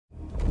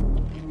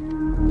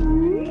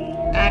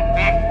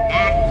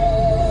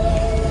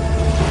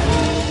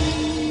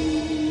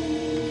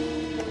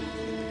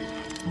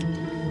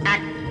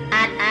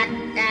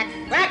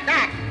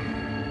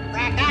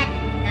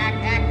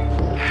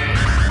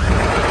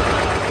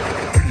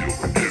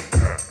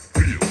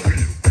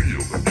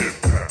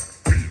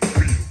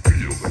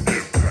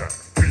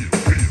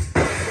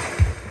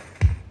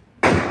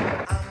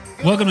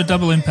Welcome to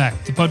Double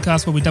Impact, the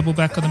podcast where we double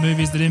back on the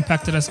movies that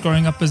impacted us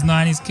growing up as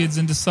 90s kids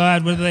and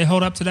decide whether they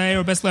hold up today or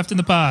are best left in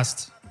the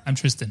past. I'm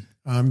Tristan.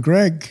 I'm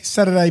Greg.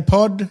 Saturday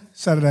pod.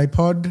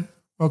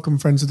 Welcome,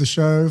 friends of the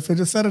show, for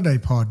the Saturday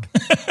pod.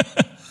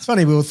 It's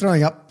funny, we were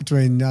throwing up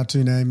between our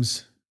two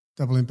names,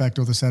 Double Impact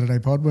or the Saturday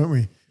pod, weren't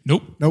we?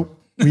 Nope.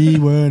 We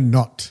were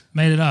not.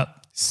 Made it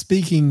up.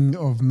 Speaking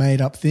of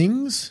made up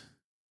things,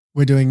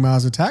 we're doing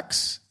Mars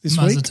Attacks this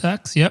week. Mars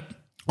Attacks, yep.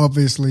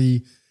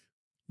 Obviously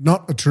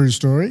not a true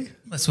story.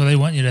 That's what they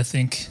want you to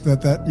think.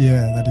 That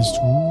is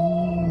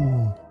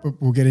true.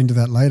 But we'll get into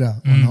that later,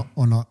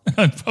 or not.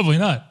 Probably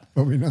not.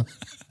 Probably not.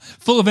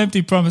 Full of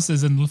empty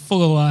promises and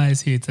full of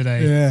lies here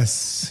today.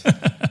 Yes.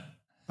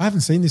 I haven't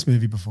seen this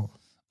movie before.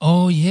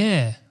 Oh,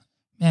 yeah.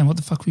 Man, what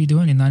the fuck were you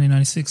doing in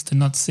 1996 to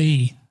not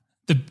see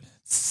the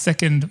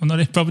second,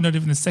 well, probably not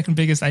even the second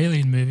biggest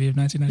alien movie of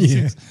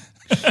 1996?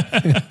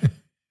 Yeah.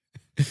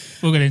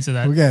 We'll get into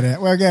that. We'll get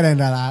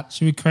into that.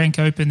 Should we crank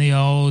open the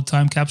old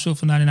time capsule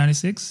for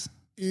 1996?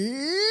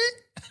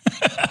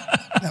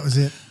 That was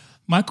it.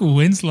 Michael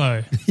Winslow.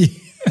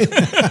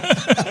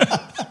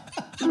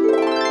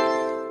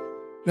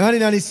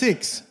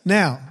 1996.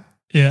 Now,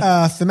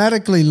 yeah.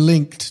 Thematically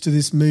linked to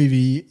this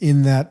movie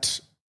in that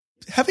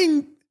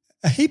having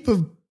a heap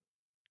of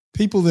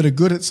people that are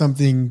good at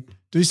something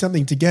do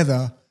something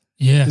together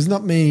does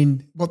not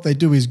mean what they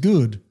do is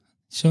good.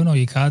 Showing all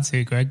your cards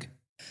here, Greg.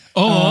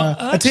 Oh,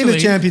 a team of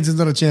champions is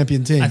not a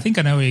champion team. I think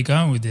I know where you're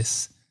going with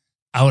this.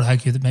 I would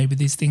argue that maybe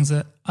these things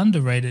are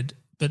underrated,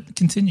 but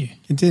continue.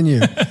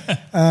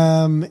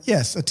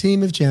 Yes, a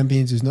team of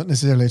champions is not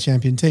necessarily a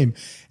champion team.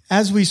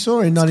 As we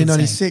saw in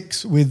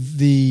 1996 with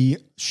the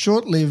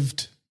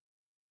short-lived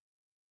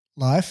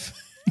life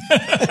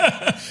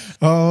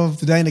of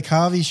the Dana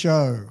Carvey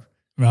show.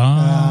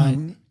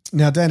 Right.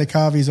 Now, Dana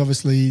Carvey is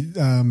obviously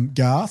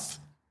Garth.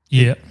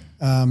 Yeah.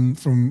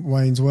 From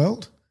Wayne's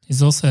World.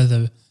 He's also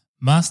the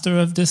Master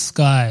of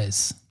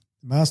Disguise.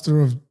 Master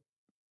of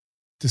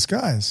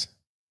Disguise.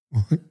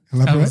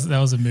 That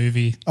was a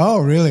movie. Oh,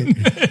 really?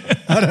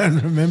 I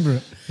don't remember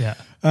it. Yeah.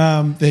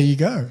 There you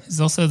go. He's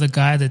also the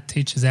guy that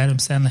teaches Adam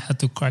Sandler how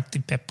to crack the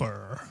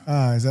pepper.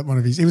 Ah, is that one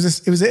of his? It was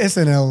a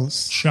SNL.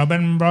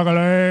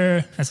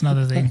 Schaubenbrogler. That's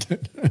another thing. I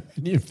don't know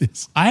any of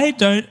this. I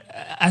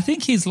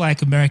think he's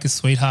like America's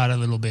Sweetheart a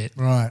little bit.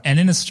 Right. And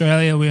in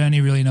Australia, we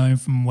only really know him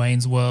from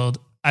Wayne's World.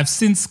 I've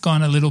since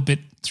gone a little bit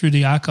through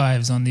the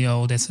archives on the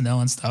old SNL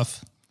and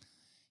stuff.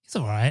 He's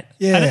all right.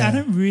 Yeah. He's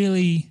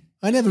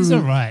all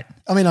right.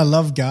 I mean, I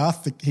love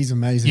Garth. He's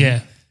amazing.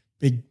 Yeah.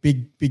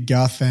 Big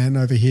Garth fan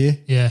over here.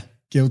 Yeah.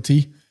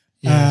 Guilty.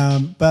 Yeah.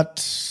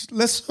 But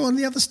let's go on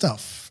the other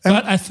stuff.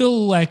 But I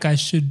feel like I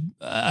should,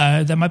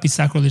 that might be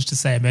sacrilege to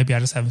say. Maybe I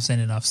just haven't seen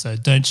enough. So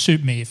don't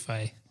shoot me if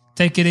I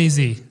take it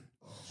easy.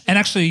 And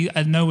actually,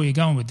 I know where you're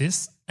going with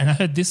this. And I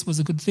heard this was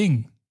a good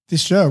thing.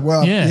 This show,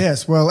 well, yeah.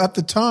 Yes. Well, at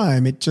the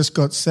time, it just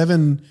got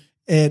 7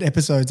 aired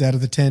episodes out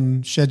of the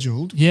 10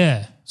 scheduled.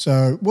 Yeah.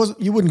 So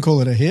you wouldn't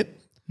call it a hit.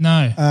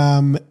 No.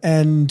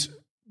 And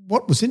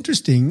what was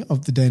interesting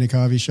of the Dana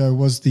Carvey show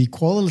was the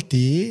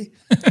quality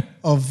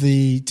of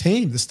the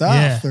team, the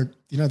staff,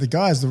 the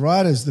guys, the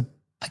writers, the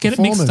I get it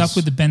mixed up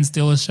with the Ben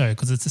Stiller show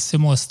because it's a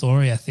similar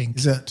story, I think.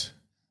 Is it?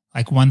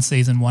 Like one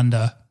season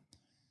wonder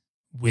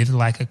with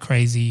like a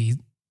crazy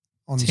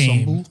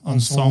team.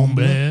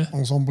 Ensemble.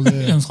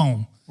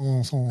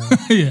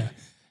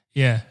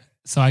 Yeah.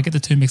 So I get the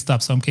two mixed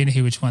up, so I'm keen to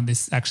hear which one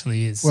this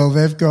actually is. Well,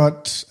 they've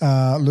got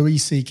Louis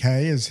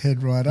C.K. as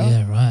head writer.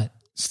 Yeah, right.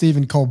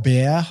 Stephen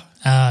Colbert.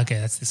 Ah, okay,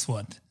 that's this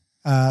one.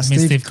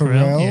 Steve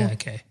Carell. Yeah,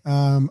 okay.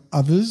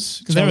 Others.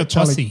 Because they're a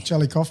posse.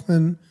 Charlie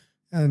Kaufman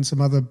and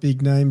some other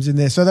big names in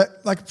there. So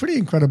that like pretty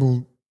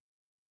incredible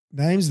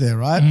names there,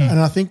 right? And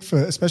I think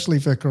especially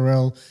for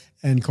Carell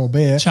and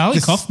Colbert.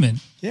 Charlie Kaufman.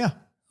 Yeah.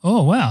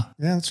 Oh, wow.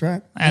 Yeah, that's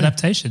right.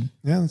 Adaptation.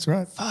 Yeah, that's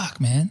right.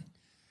 Fuck, man.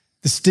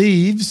 The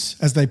Steves,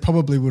 as they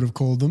probably would have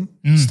called them,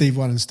 Steve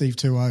 1 and Steve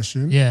 2, I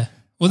assume. Yeah.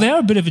 Well, they are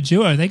a bit of a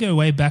duo. They go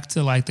way back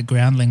to like the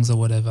Groundlings or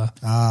whatever.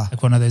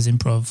 Like one of those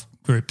improv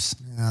groups.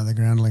 Yeah, the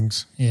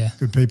Groundlings. Yeah.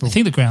 Good people. I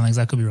think the Groundlings,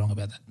 I could be wrong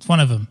about that. It's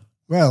one of them.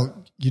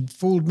 Well, you'd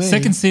fooled me.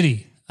 Second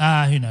City.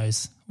 Who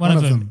knows? One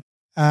of them.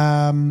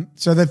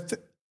 So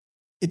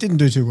it didn't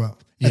do too well.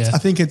 Yeah. I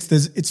think it's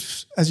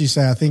as you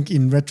say, I think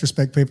in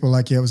retrospect, people are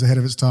like, yeah, it was ahead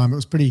of its time. It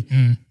was pretty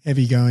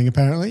heavy going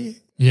apparently.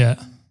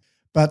 Yeah.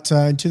 But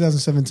in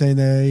 2017,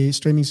 the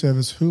streaming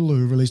service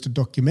Hulu released a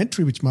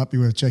documentary which might be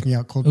worth checking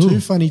out called Too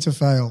Funny to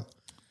Fail.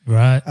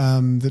 Right.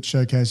 That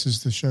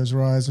showcases the show's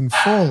rise and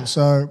fall.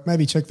 So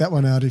maybe check that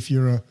one out if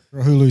you're a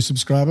Hulu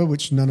subscriber,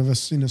 which none of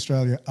us in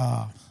Australia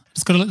are.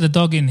 Just got to let the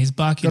dog in. He's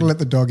barking. Got to let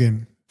the dog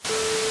in.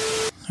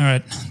 All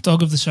right.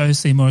 Dog of the show,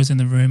 Seymour, is in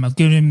the room. I've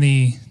given him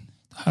the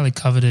highly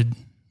coveted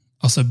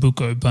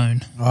Ossobuco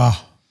bone.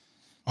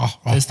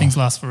 Those things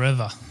last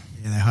forever.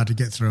 Yeah, they're hard to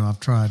get through. I've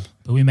tried.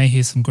 But we may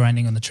hear some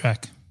grinding on the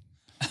track.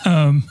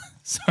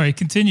 Sorry,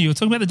 continue. We're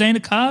talking about the Dana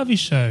Carvey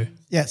show.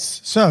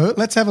 Yes. So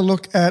let's have a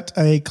look at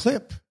a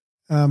clip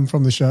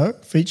from the show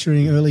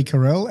featuring early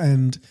Carell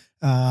and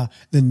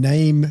the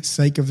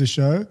namesake of the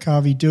show,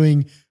 Carvey,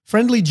 doing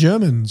Friendly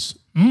Germans.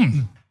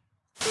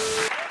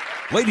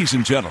 Ladies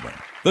and gentlemen,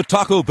 the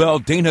Taco Bell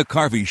Dana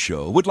Carvey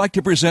Show would like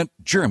to present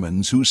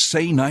Germans who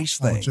say nice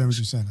things. Germans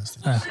who say nice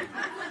things.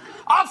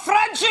 Our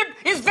friendship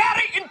is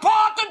very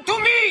important to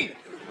me.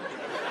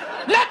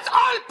 Let's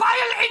all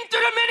pile into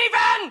the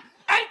minivan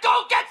and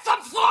go get some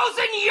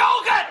frozen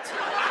yogurt.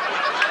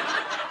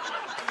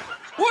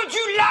 Would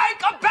you like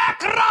a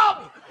back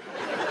rub?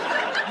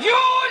 You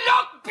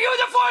look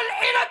beautiful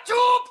in a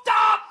tube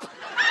top.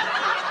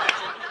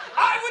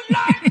 I would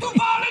like to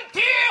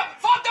volunteer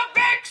for the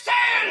big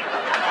sale.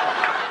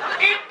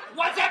 It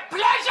was a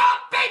pleasure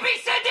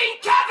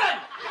babysitting Kevin.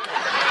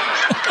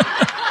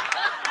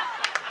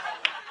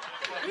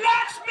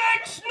 Let's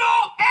make snow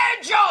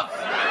angels.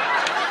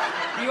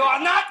 You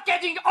are not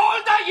getting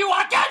older, you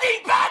are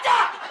getting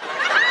better.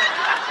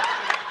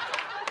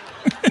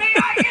 May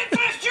I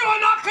interest you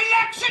in our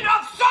collection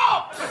of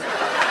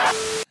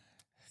soaps?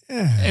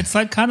 It's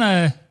like kind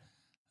of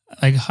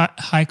like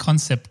high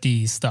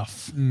concept-y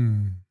stuff.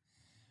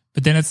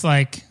 But then it's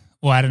like,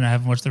 well, I don't know. I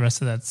haven't watched the rest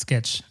of that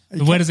sketch.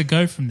 But where does it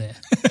go from there?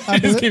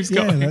 It just keeps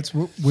going.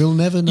 We'll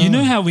never know. You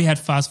know how we had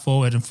Fast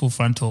Forward and Full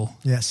Frontal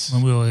Yes.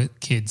 when we were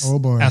kids? Oh,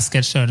 boy. Our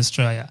sketch show in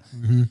Australia.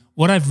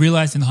 What I've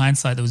realized in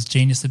hindsight that was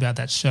genius about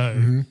that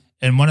show,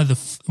 and one of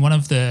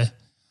the, I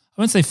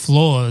won't say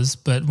flaws,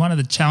 but one of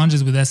the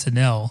challenges with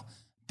SNL, a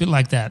bit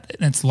like that,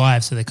 and it's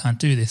live so they can't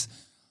do this,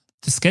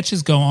 the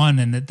sketches go on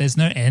and there's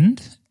no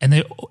end, and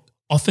they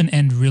often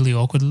end really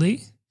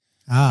awkwardly.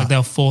 Like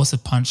they'll force a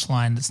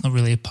punchline that's not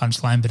really a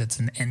punchline, but it's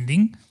an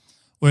ending.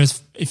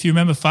 Whereas if you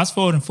remember, Fast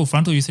Forward and Full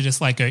Frontal used to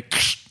just like go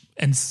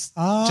and just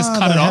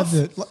cut it off.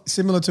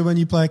 Similar to when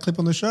you play a clip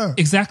on the show.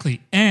 Exactly.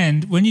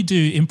 And when you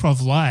do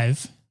improv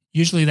live,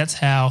 usually that's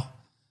how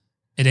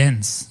it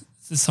ends.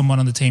 Someone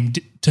on the team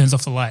turns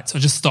off the lights or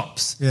just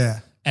stops.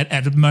 Yeah.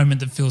 At a moment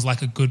that feels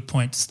like a good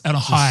point, at a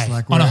high,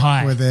 Like on a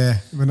high. We're there.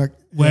 We're not,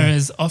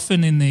 Whereas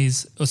often in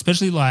these,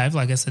 especially live,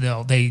 like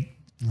SNL, they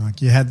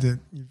like you had the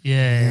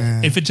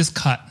if it just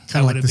cut,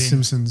 kind of like The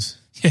Simpsons.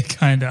 Yeah,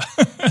 kind of.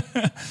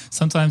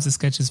 Sometimes the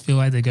sketches feel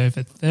like they go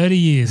for 30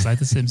 years, like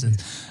The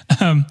Simpsons.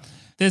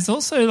 There's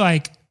also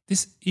like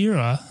this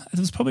era, it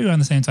was probably around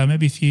the same time,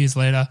 maybe a few years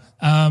later,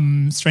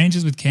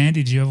 Strangers with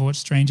Candy. Did you ever watch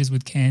Strangers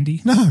with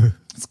Candy? No.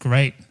 It's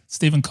great.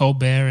 Stephen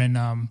Colbert and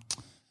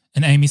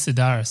Amy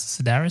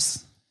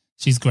Sedaris.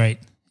 She's great.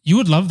 You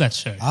would love that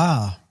show.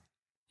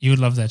 You would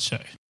love that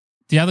show.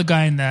 The other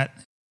guy in that,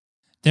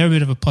 they're a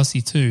bit of a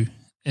posse too.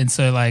 And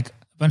so like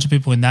a bunch of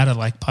people in that are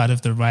like part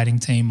of the writing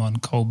team on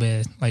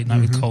Colbert, Late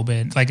Night with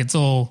Colbert. Like it's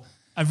all,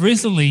 I've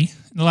recently,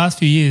 in the last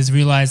few years,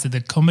 realized that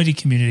the comedy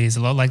community is a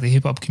lot like the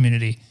hip hop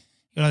community.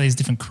 You got all these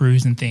different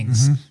crews and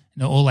things. And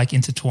they're all like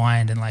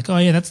intertwined and like, oh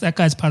yeah, that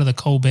guy's part of the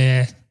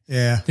Colbert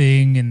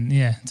thing. And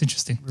yeah, it's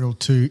interesting. Real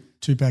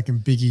Tupac and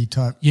Biggie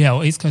type. Yeah,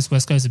 well, East Coast,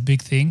 West Coast is a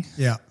big thing.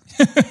 Yeah.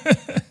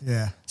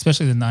 Yeah.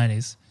 Especially the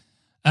 90s.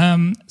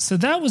 So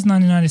that was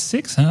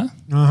 1996, huh?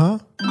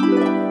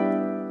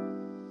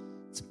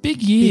 It's a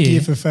big year. Big year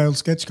for failed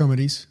sketch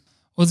comedies.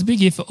 Well, it's a big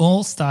year for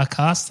all-star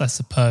casts, I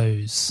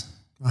suppose.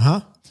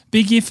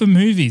 Big year for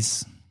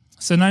movies.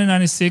 So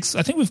 1996,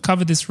 I think we've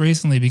covered this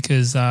recently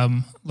because a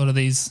lot of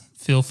these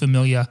feel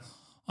familiar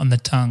on the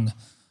tongue.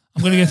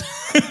 I'm going to get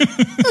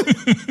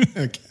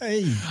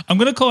okay. I'm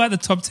going to call out the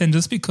top 10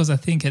 just because I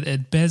think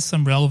it bears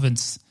some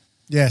relevance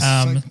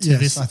to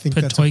this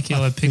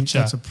particular picture.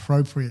 That's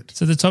appropriate.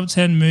 So the top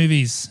 10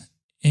 movies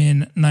in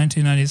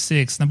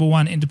 1996. Number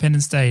 1,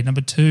 Independence Day.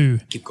 Number 2,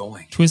 Keep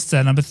going.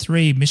 Twister. Number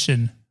 3,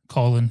 Mission: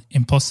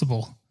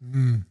 Impossible.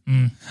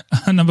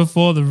 Number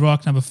 4, The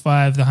Rock. Number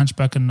 5, The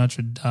Hunchback of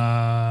Notre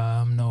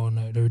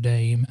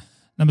Dame.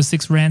 Number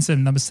 6,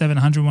 Ransom. Number 7,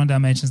 101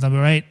 Dalmatians.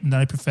 Number 8,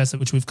 Nutty Professor,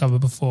 which we've covered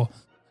before.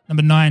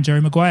 Number 9,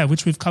 Jerry Maguire,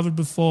 which we've covered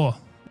before.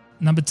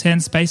 Number 10,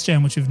 Space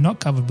Jam, which we've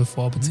not covered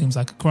before, but seems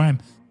like a crime.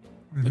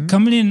 But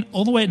coming in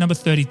all the way at number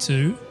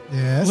 32,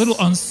 a little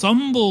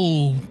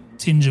ensemble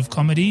tinge of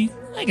comedy.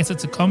 I guess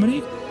it's a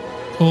comedy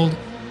called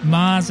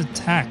Mars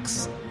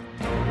Attacks.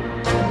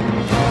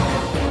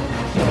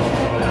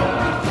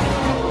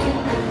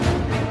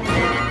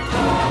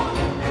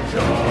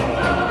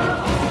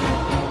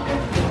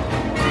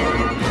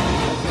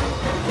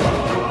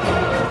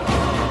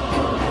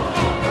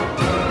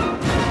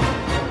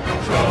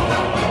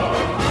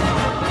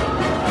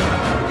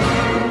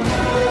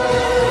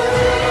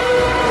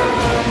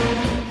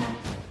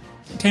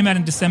 Came out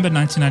in December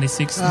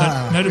 1996,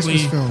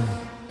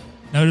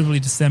 notably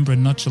December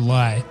and not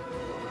July.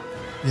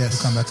 Yes.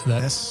 We'll come back to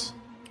that. Yes.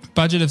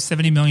 Budget of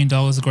 $70 million,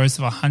 a gross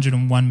of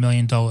 $101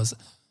 million.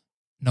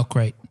 Not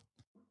great.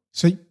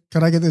 So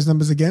can I get those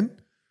numbers again?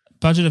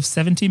 Budget of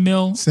 70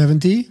 mil.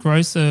 70?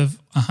 Gross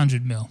of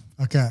 100 mil.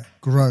 Okay,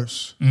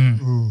 gross.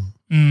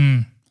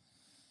 And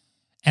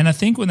I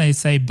think when they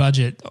say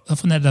budget,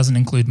 often that doesn't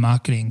include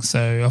marketing.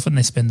 So often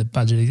they spend the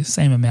budget, the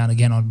same amount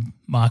again on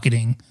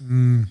marketing.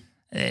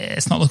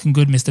 It's not looking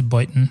good, Mr.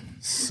 Boyton.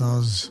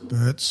 Soz,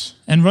 Berts.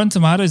 And Rotten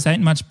Tomatoes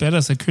ain't much better.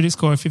 So critic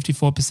score of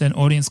 54%,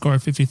 audience score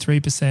of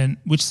 53%,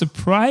 which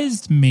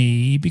surprised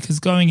me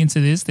because going into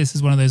this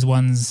is one of those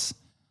ones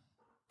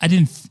I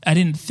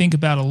didn't think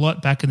about a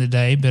lot back in the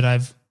day, but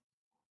I've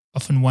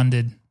often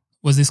wondered,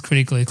 was this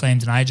critically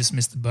acclaimed and I just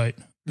missed the boat?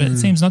 But it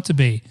seems not to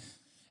be.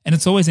 And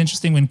it's always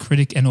interesting when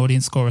critic and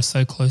audience score are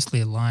so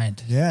closely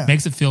aligned. Yeah. It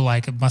makes it feel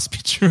like it must be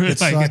true.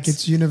 It's like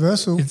it's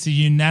universal. It's a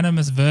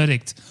unanimous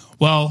verdict.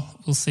 Well,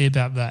 we'll see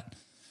about that.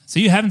 So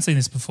you haven't seen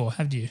this before,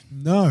 have you?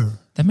 No.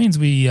 That means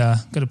we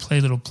got to play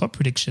a little plot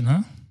prediction,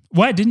 huh?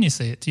 Why didn't you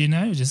see it? Do you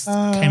know? It just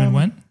came and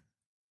went?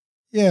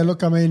 Yeah,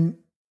 look, I mean,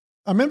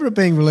 I remember it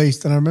being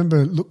released and I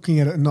remember looking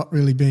at it and not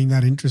really being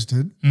that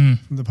interested from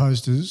the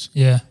posters.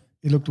 Yeah.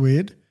 It looked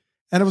weird.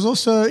 And it was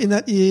also in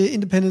that year,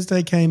 Independence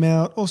Day came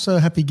out, also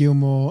Happy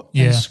Gilmore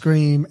and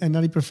Scream and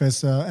Nutty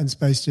Professor and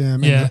Space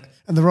Jam and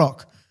The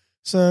Rock.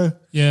 So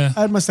I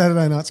had my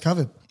Saturday nights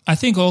covered. I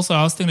think also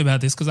I was thinking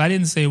about this because I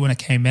didn't see it when it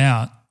came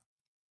out.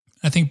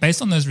 I think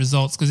based on those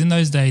results, because in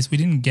those days we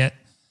didn't get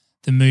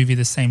the movie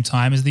the same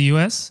time as the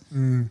US.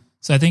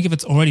 So I think if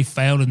it's already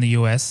failed in the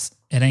US,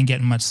 it ain't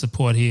getting much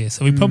support here.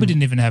 So we probably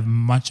didn't even have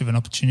much of an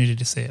opportunity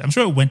to see it. I'm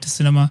sure it went to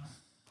cinema,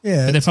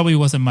 but there probably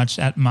wasn't much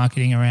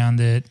marketing around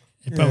it.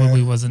 It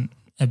probably wasn't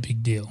a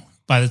big deal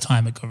by the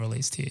time it got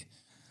released here.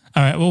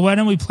 All right, well, why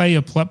don't we play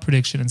your plot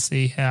prediction and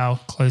see how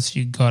close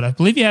you got? I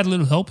believe you had a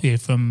little help here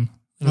from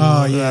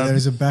there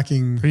is a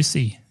backing.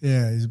 Brucey.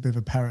 Yeah, he's a bit of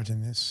a parrot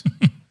in this.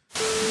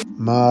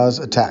 Mars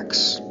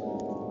Attacks.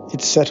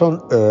 It's set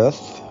on Earth.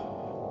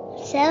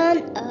 Set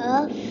on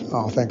Earth.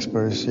 Oh, thanks,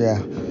 Bruce.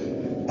 Yeah.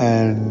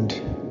 And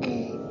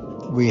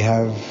we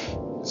have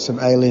some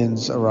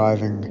aliens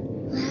arriving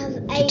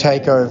to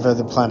take over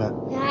the planet.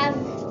 We have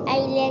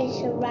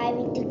aliens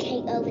arriving to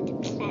take over the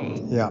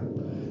planet. Yeah.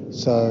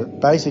 So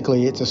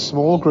basically it's a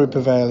small group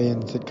of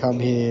aliens that come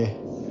here.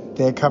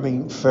 They're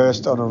coming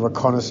first on a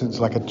reconnaissance,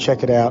 like a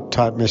check it out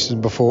type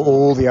mission before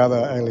all the other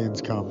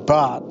aliens come.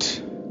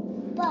 But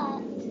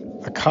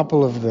a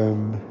couple of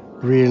them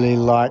really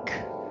like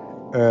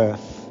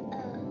Earth.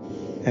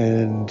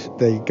 And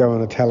they go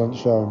on a talent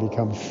show and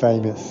become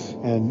famous.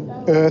 And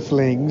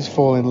Earthlings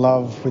fall in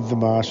love with the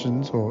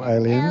Martians or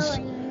aliens.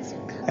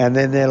 And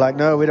then they're like,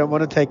 no, we don't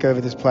want to take over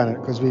this planet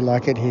because we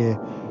like it here.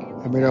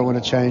 And we don't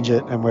want to change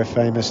it and we're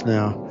famous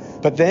now.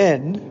 But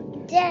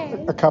then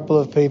a couple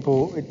of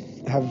people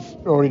have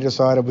already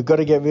decided we've got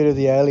to get rid of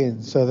the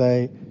aliens. So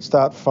they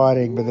start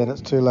fighting, but then it's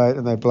too late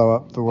and they blow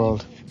up the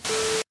world.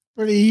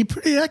 Pretty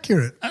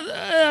accurate.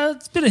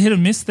 It's a bit of hit or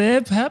miss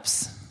there,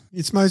 perhaps.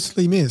 It's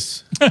mostly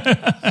miss.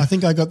 I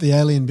think I got the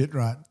alien bit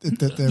right.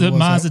 That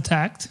Mars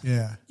attacked?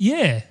 Yeah.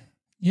 Yeah.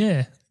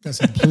 Yeah. I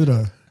said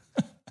Pluto.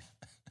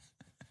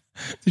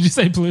 Did you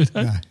say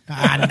Pluto? No.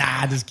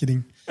 Nah, just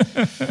kidding.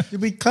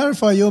 Did we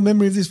clarify your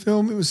memory of this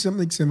film? It was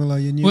something similar.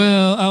 You knew.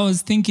 Well, I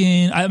was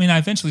thinking, I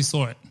eventually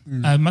saw it.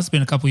 It must have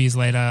been a couple of years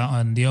later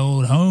on the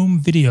old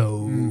home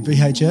video.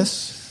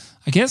 VHS?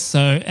 I guess so.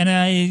 And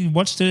I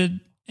watched it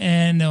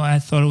and I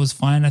thought it was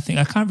fine. I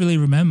can't really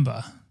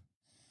remember.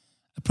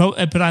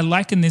 But I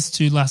liken this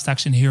to Last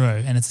Action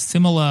Hero, and it's a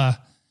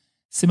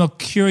similar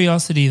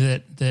curiosity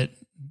that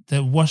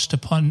washed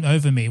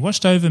over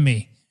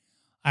me.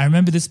 I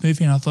remember this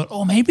movie and I thought,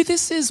 oh, maybe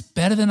this is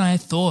better than I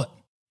thought.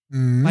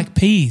 Like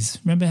peas.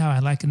 Remember how I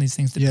liken these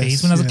things to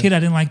peas? When I was a kid, I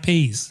didn't like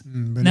peas.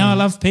 Now I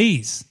love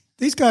peas.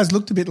 These guys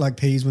looked a bit like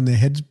peas when their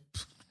heads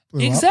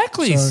blew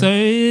exactly. up. So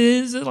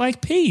is it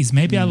like peas?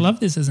 Maybe I love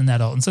this as an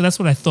adult. And so that's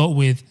what I thought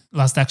with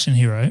Last Action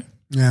Hero.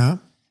 Yeah.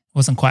 It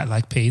wasn't quite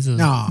like peas. It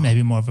was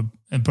maybe more of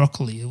a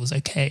broccoli. It was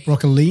okay.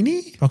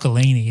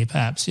 Broccolini,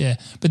 perhaps, yeah.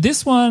 But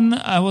this one,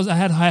 I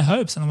had high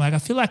hopes, and I'm like, I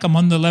feel like I'm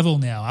on the level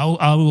now.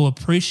 I will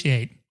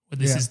appreciate what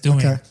this is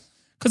doing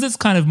because it's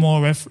kind of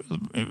more.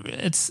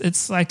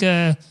 It's like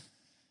a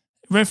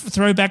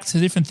throwback to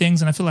different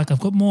things, and I feel like I've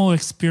got more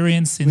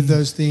experience with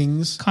those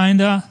things.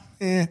 Kinda,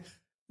 yeah,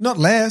 not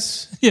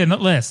less. Yeah,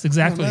 not less.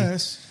 Exactly. Not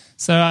less.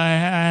 So I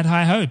had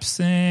high hopes,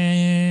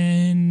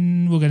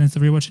 and we'll get into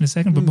the rewatch in a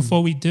second. But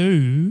before we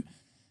do,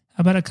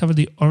 how about I cover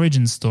the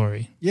origin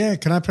story? Yeah,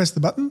 can I press the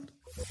button?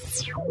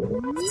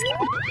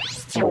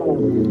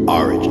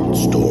 Origin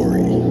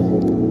story.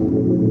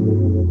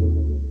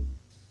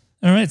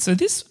 All right, so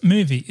this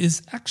movie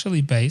is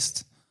actually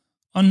based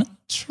on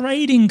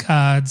trading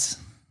cards.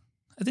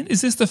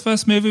 Is this the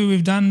first movie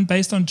we've done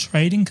based on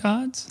trading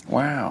cards?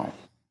 Wow.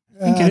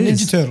 I think it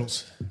is. Ninja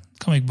Turtles.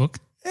 Comic book.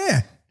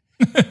 Yeah.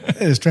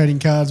 There's trading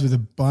cards with a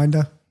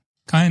binder.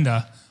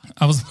 Kinda.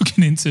 I was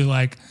looking into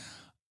I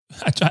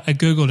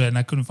Googled it and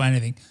I couldn't find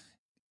anything.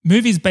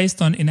 Movies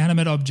based on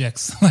inanimate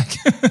objects,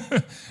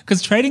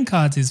 because trading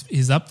cards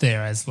is up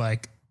there as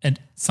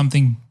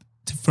something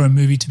for a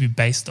movie to be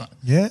based on.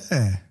 Yeah.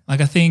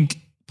 I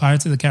think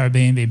Pirates of the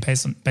Caribbean being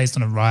based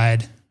on a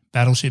ride,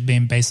 Battleship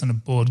being based on a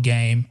board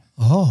game.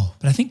 Oh.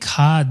 But I think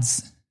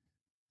cards.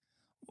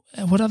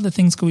 What other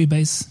things could we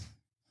base?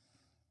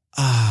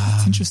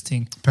 That's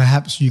interesting.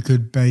 Perhaps you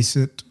could base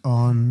it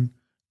on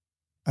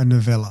a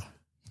novella.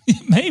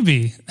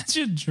 Maybe. That's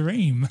your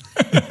dream.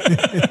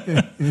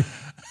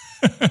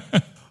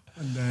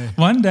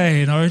 One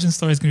day an origin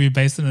story is going to be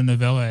based on a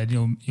novella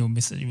and you'll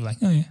miss it. You'll be like,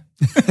 oh yeah.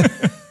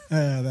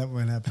 That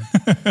won't happen.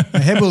 My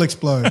head will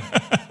explode.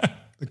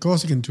 The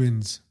Corsican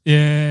twins.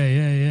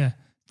 Yeah.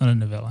 Not a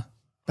novella.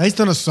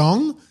 Based on a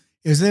song?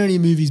 Is there any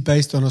movies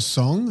based on a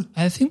song?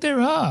 I think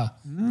there are.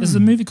 There's a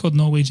movie called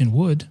Norwegian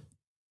Wood.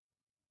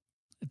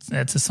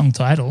 It's a song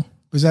title.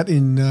 Was that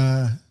in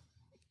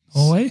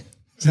Norway?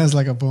 Sounds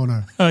like a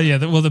porno. Oh, yeah.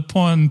 The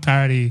porn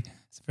parody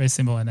is a very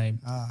similar name.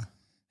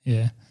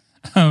 Yeah.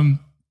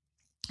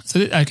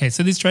 So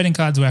these trading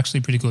cards were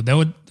actually pretty good. They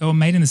were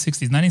made in the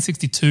 60s,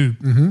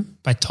 1962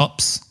 by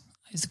Topps.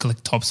 I used to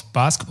collect Topps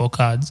basketball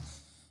cards,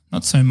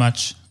 not so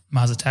much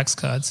Mars Attacks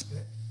cards.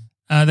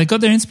 They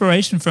got their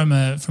inspiration from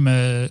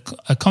a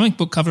comic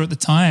book cover at the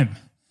time.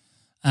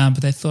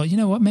 But they thought, you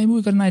know what, maybe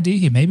we've got an idea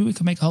here. Maybe we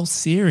can make a whole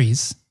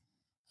series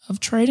of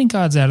trading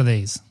cards out of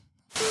these.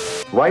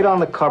 Right on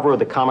the cover of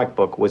the comic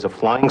book was a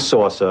flying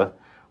saucer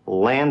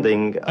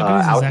landing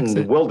out in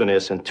the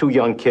wilderness, and two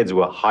young kids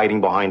were hiding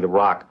behind a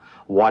rock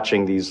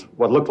watching these,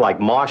 what looked like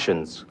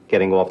Martians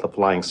getting off the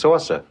flying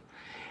saucer.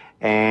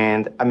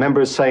 And I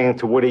remember saying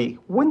to Woody,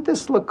 wouldn't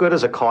this look good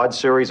as a card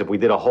series if we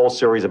did a whole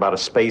series about a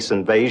space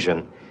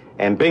invasion?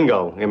 And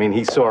bingo, I mean,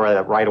 he saw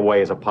that right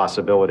away as a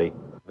possibility.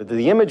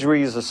 The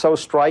imageries are so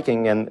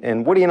striking,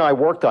 and Woody and I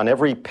worked on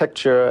every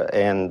picture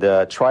and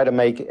try to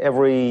make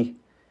every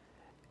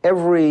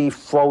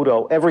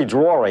photo, every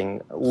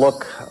drawing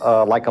look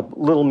like a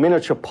little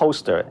miniature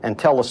poster and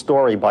tell a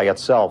story by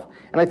itself.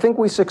 And I think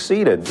we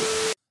succeeded.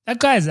 That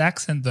guy's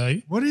accent, though.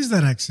 What is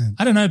that accent?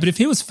 I don't know, but if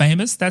he was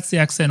famous, that's the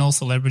accent all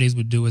celebrities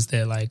would do as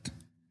their like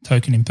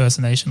token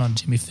impersonation on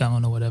Jimmy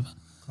Fallon or whatever.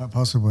 Quite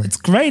possibly. It's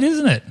great,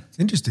 isn't it? It's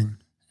interesting.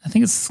 I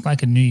think it's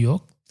like a New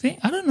York thing.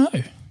 I don't know.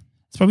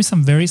 It's probably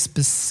some very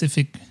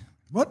specific.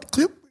 What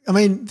clip? I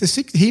mean,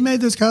 he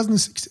made those cards in the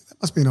 60s.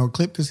 That must be an old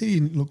clip because he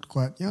looked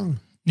quite young.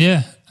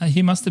 Yeah,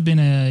 he must have been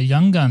a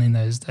young gun in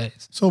those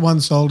days. Saw one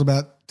sold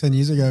about 10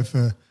 years ago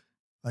for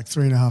like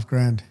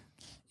 $3,500.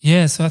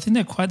 Yeah, so I think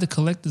they're quite the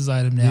collector's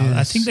item now. Yes.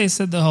 I think they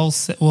said the whole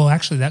set, well,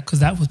 actually because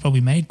that was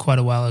probably made quite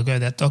a while ago,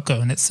 that doco,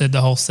 and it said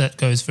the whole set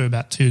goes for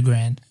about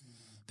 $2,000.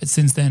 But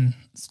since then,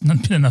 it's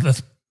not been another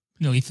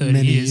nearly 30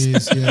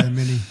 years.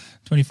 Many.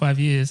 25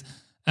 years.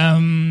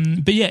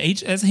 But yeah,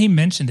 as he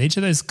mentioned, each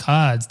of those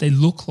cards, they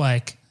look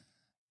like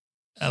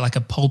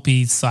a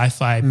pulpy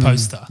sci-fi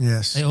poster.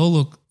 Yes. They all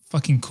look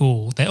fucking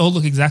cool. They all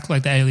look exactly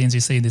like the aliens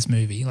you see in this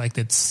movie. Like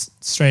it's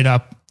straight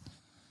up.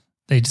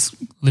 They just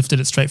lifted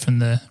it straight from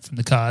the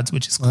cards,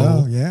 which is cool.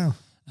 Oh, yeah.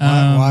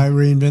 Why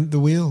reinvent the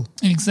wheel?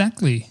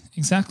 Exactly.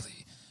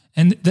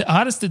 And the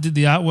artists that did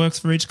the artworks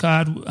for each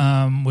card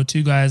were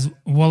two guys,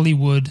 Wally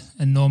Wood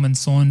and Norman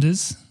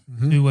Saunders,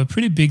 who were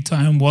pretty big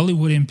time. Wally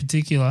Wood in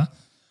particular,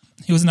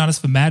 he was an artist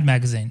for Mad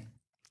Magazine.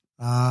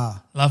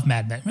 Love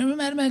Mad Magazine. Remember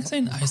Mad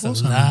Magazine? I used to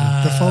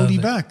love the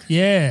foldy back.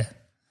 Yeah.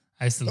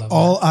 I used to love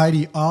All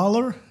Idy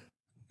Aller.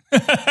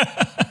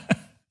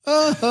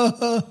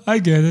 I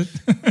get it.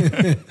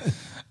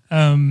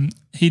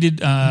 He did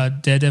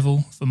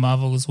Daredevil for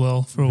Marvel as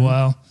well for a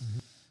while.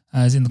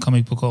 He's in the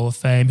Comic Book Hall of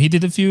Fame. He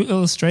did a few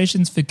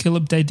illustrations for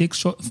Philip K. Dick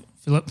short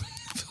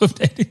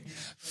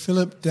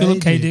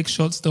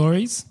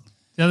stories.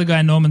 The other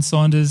guy, Norman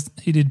Saunders,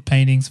 he did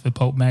paintings for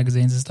pulp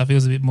magazines and stuff. He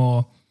was a bit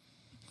more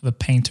of a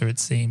painter, it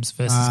seems,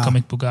 versus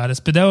comic book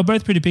artist. But they were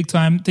both pretty big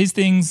time. These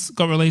things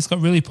got released,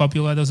 got really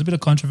popular. There was a bit of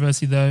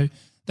controversy though.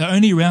 They're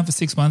only around for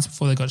 6 months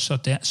before they got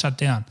shut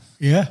down.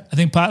 Yeah. I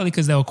think partly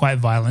because they were quite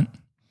violent.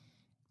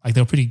 Like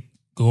they were pretty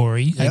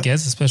gory, I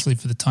guess, especially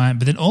for the time.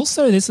 But then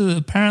also this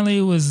apparently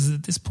was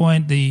at this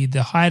point the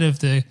height of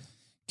the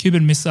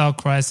Cuban Missile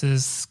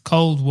Crisis,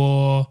 Cold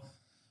War,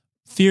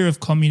 fear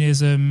of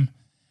communism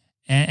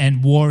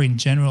and war in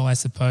general, I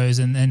suppose.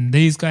 And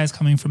these guys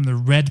coming from the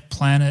Red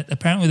Planet,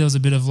 apparently there was a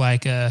bit of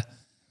like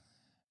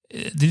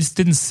this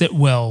didn't sit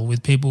well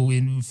with people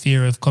in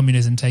fear of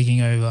communism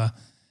taking over.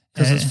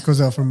 Because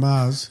they're from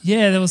Mars.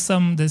 Yeah, there's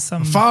some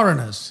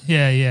foreigners.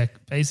 Yeah,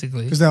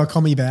 basically. Because they were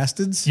commie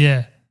bastards.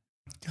 Yeah.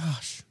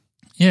 Gosh.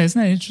 Yeah,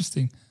 isn't that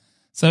interesting?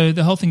 So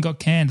the whole thing got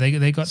canned.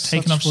 They got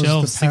taken off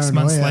shelves 6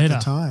 months later. At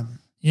the time.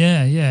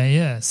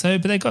 Yeah. So,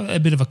 but they got a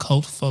bit of a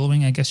cult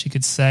following, I guess you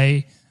could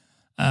say.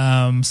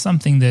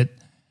 Something that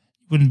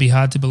wouldn't be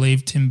hard to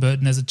believe Tim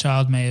Burton as a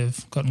child may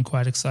have gotten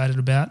quite excited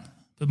about.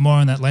 But more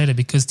on that later,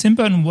 because Tim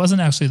Burton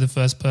wasn't actually the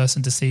first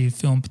person to see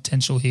film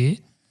potential here.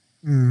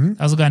 Mm-hmm.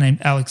 That was a guy named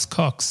Alex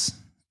Cox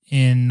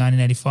in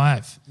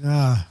 1985.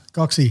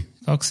 Coxie.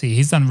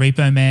 He's done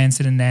Repo Man,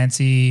 Sid and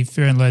Nancy,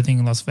 Fear and Loathing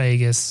in Las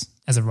Vegas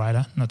as a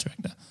writer, not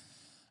director.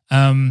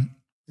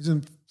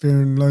 Isn't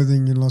Fear and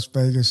Loathing in Las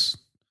Vegas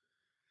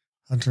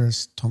Hunter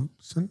S.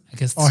 Thompson? I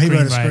guess he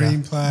wrote a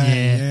screenplay.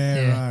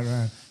 Yeah,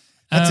 right.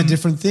 That's a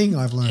different thing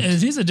I've learned.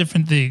 It is a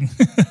different thing.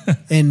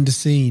 End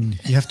scene.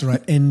 You have to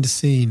write end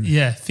scene.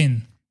 Yeah,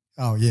 Finn.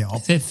 Oh, yeah.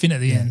 It said Finn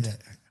at the end. Yeah.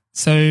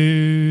 So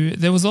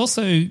there was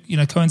also,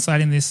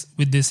 coinciding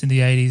with this in the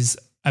 80s,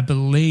 I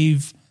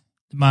believe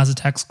the Mars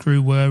Attacks crew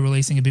were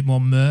releasing a bit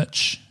more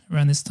merch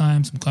around this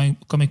time, some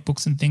comic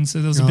books and things. So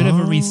there was a bit of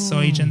a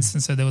resurgence,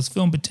 and so there was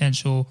film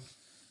potential.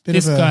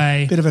 Bit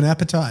of an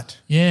appetite.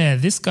 Yeah,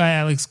 this guy,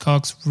 Alex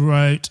Cox,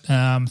 wrote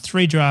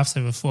 3 drafts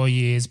over 4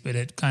 years, but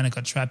it kind of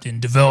got trapped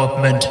in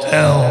development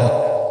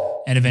hell.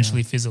 and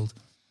eventually fizzled.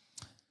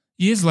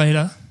 Years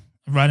later,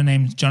 a writer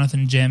named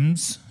Jonathan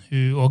Gems,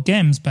 or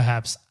Gems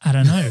perhaps, I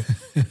don't know,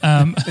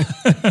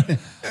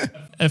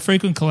 a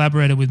frequent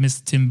collaborator with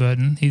Mr. Tim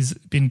Burton. He's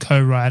been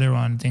co-writer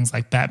on things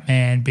like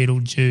Batman,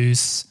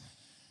 Beetlejuice,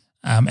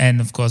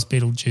 and of course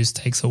Beetlejuice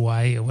Takes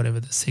Away, or whatever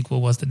the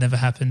sequel was that never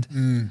happened.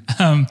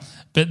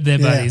 But they're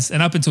buddies.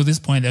 And up until this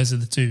point, those are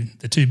the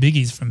two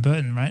biggies from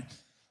Burton, right?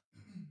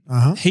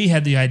 He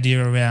had the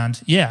idea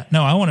around,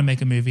 I want to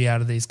make a movie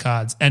out of these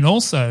cards. And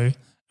also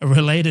a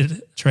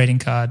related trading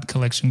card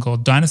collection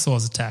called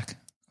Dinosaurs Attack,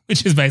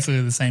 which is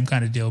basically the same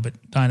kind of deal, but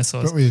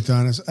dinosaurs. But with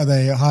dinosaurs, are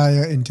they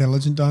higher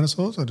intelligent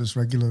dinosaurs or just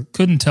regular?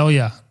 Couldn't tell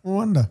you. I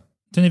wonder.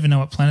 Don't even know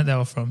what planet they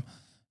were from.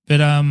 But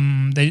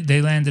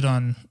they landed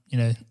on,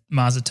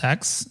 Mars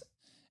Attacks.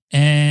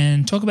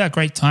 And talk about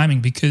great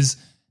timing, because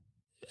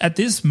at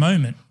this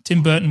moment,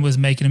 Tim Burton was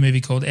making a movie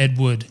called Ed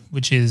Wood,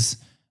 which is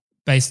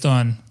based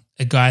on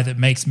a guy that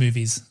makes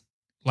movies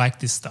like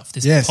this stuff,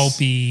 this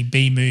pulpy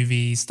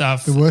B-movie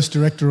stuff. The worst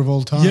director of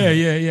all time.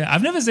 Yeah.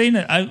 I've never seen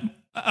it.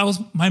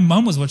 My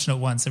mum was watching it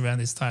once around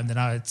this time, then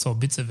I saw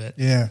bits of it.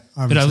 Yeah.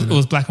 But it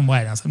was black and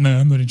white. I was like, no,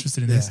 I'm not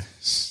interested in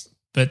this.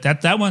 But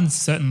that one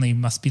certainly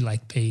must be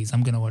like peas.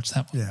 I'm going to watch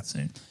that one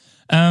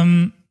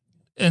soon.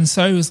 And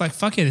so it was like,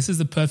 fuck yeah, this is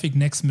the perfect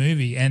next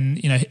movie. And,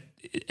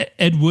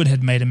 Ed Wood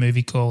had made a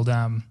movie called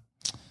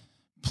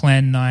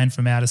Plan 9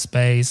 from Outer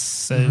Space.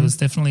 So it was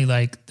definitely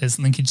like there's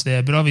linkage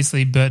there. But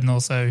obviously Burton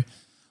also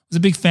was a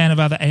big fan of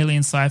other alien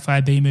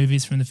sci-fi B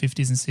movies from the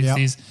 50s and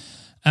 60s.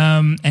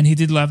 And he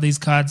did love these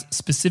cards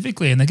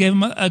specifically. And they gave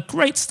him a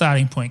great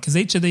starting point, because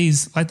each of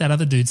these, like that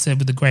other dude said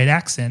with a great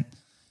accent,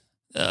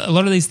 a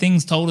lot of these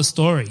things told a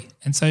story.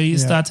 And so you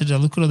started to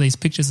look at all these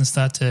pictures and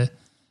start to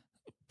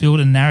build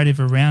a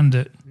narrative around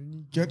it.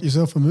 Get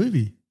yourself a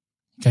movie.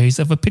 Get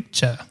yourself a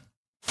picture.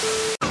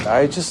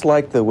 I just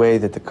like the way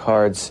that the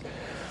cards,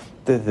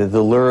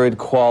 the lurid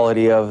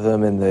quality of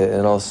them, and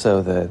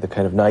also the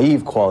kind of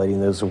naive quality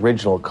in those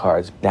original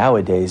cards.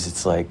 Nowadays,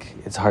 it's like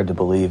it's hard to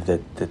believe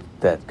that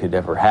could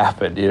ever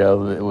happen.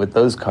 With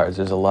those cards,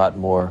 there's a lot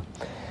more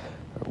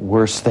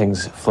worse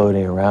things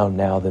floating around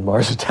now than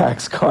Mars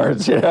Attacks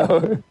cards.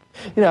 I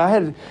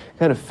had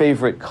kind of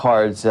favorite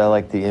cards. I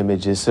like the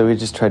images, so we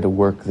just tried to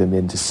work them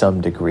into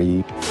some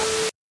degree.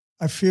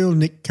 I feel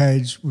Nick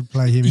Cage would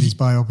play him in his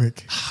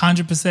biopic.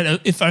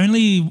 100%. If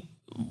only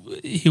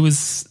he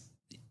was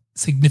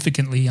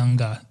significantly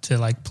younger to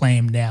like play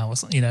him now or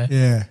something,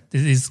 Yeah.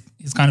 He's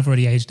kind of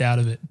already aged out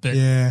of it, but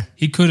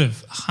he could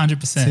have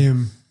 100%.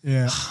 Him,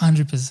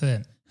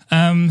 100%.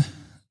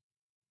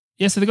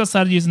 So they got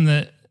started using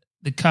the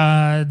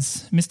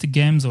cards, Mr.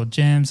 Gems or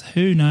Gems,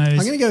 who knows? I'm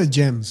going to go with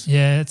Gems.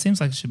 Yeah, it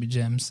seems like it should be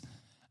Gems.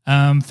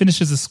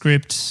 Finishes the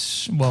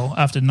script,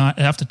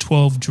 after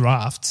 12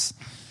 drafts,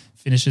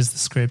 finishes the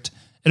script.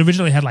 It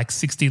originally had like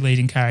 60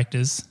 leading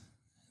characters.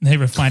 They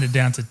refined it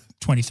down to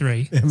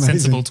 23,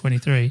 sensible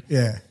 23.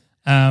 Yeah.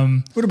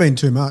 Would have been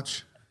too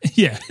much.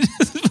 Yeah,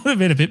 it would have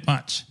been a bit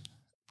much.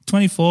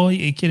 24, are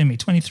you kidding me?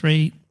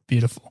 23,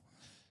 beautiful.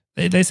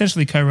 They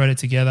essentially co-wrote it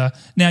together.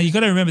 Now, you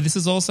got to remember, this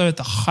is also at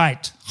the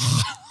height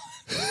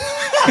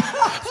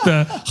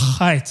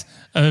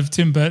of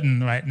Tim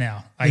Burton right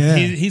now. Like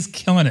he's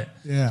killing it.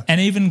 Yeah. And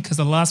even because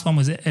the last one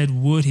was Ed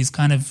Wood, he's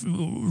kind of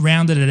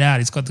rounded it out.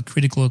 He's got the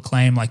critical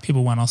acclaim. Like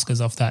people won Oscars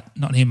off that.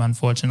 Not him,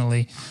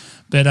 unfortunately.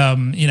 But,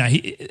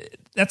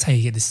 that's how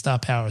you get this star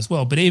power as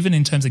well. But even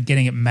in terms of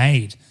getting it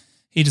made,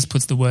 he just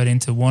puts the word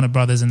into Warner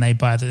Brothers and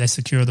they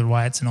secure the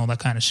rights and all that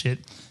kind of shit.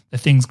 The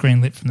thing's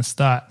greenlit from the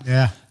start.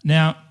 Yeah.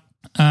 Now,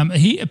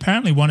 he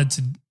apparently wanted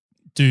to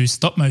do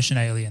stop motion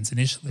aliens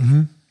initially.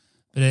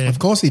 But of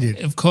course he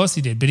did. Of course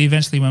he did. But he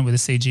eventually went with a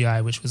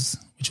CGI, which was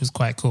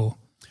quite cool.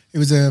 It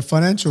was a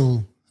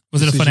financial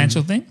Was it a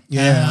financial thing?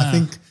 Yeah, I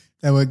think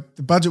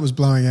the budget was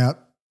blowing out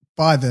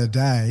by the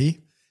day.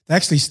 They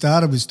actually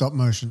started with stop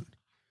motion.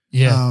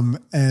 Yeah.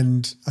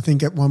 And I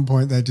think at one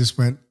point they just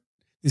went,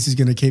 this is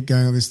going to keep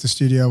going on this. The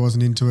studio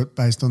wasn't into it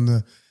based on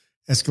the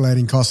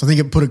escalating costs. I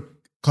think it put it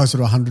closer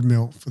to 100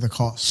 mil for the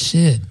cost.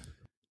 Shit.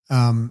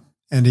 And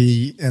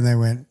they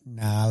went,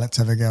 nah, let's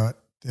have a go at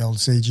the old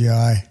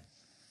CGI.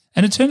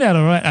 And it turned out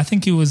all right. I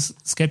think he was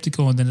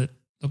skeptical and then it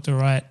looked all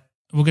right.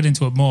 We'll get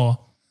into it more,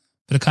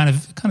 but it kind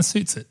of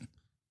suits it.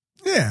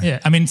 Yeah. Yeah.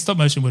 I mean, stop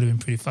motion would have been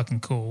pretty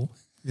fucking cool.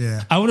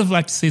 Yeah. I would have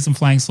liked to see some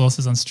flying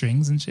saucers on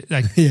strings and shit.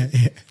 Like,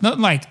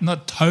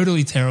 not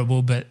totally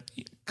terrible, but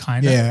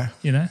kind of. Yeah.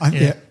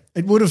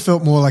 It would have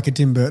felt more like a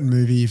Tim Burton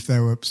movie if they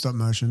were stop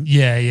motion.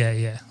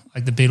 Yeah.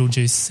 Like the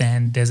Beetlejuice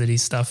sand deserty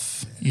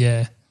stuff.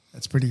 Yeah.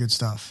 That's pretty good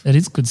stuff. That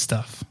is good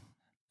stuff.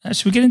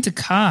 Should we get into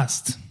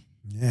cast?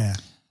 Yeah.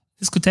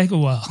 This could take a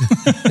while.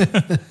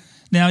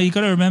 Now, you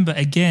got to remember,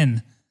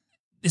 again,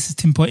 this is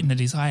Tim Burton at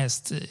his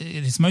highest, at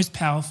his most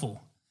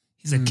powerful.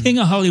 He's a king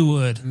of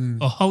Hollywood,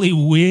 or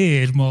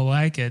Hollyweird, more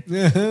like it.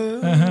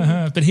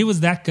 But he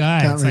was that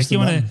guy. Can't it's like you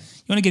want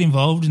to get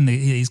involved in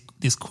these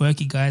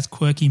quirky guys,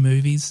 quirky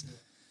movies.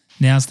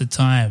 Now's the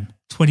time.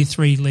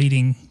 23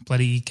 leading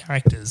bloody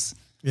characters.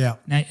 Yeah.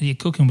 Now you're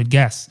cooking with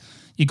gas.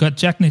 You got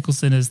Jack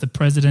Nicholson as the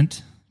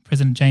President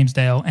President James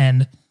Dale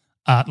and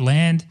Art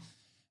Land.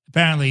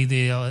 Apparently,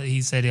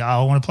 he said,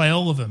 I want to play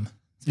all of them.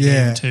 So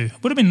Yeah. 2.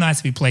 Would have been nice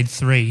if he played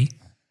 3.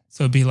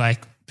 So it'd be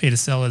like Peter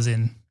Sellers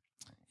in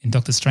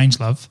Dr.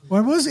 Strangelove.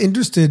 Well, I was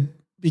interested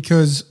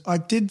because I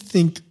did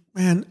think,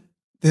 man,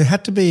 there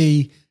had to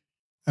be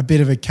a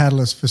bit of a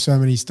catalyst for so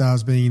many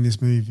stars being in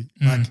this movie.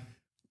 Like,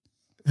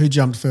 who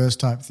jumped first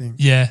type thing.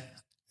 Yeah.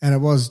 And it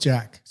was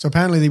Jack. So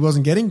apparently he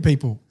wasn't getting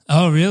people.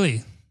 Oh,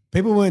 really?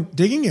 People weren't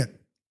digging it.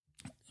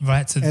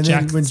 Right. So And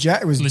Jack then when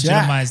Jack was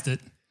legitimized it.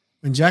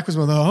 When Jack was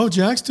one of the, oh,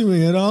 Jack's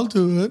doing it, I'll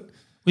do it. Well,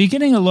 you're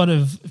getting a lot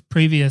of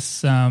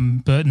previous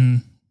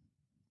Burtonites.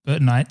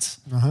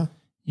 Uh-huh.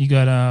 You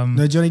got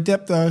No Johnny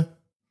Depp, though.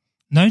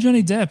 no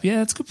Johnny Depp. Yeah,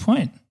 that's a good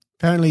point.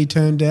 Apparently he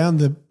turned down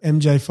the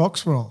MJ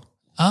Fox role.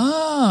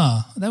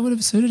 Ah, that would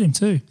have suited him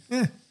too.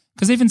 Yeah.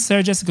 Because even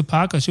Sarah Jessica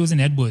Parker, she was in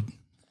Ed Wood.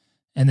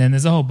 And then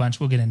there's a whole bunch.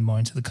 We'll get in more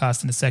into the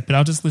cast in a sec, but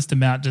I'll just list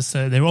them out just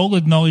so they're all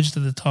acknowledged to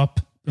the top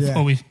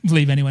before we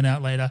leave anyone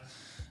out later.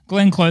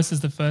 Glenn Close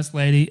as the First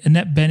Lady,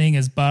 Annette Bening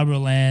as Barbara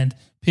Land,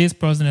 Pierce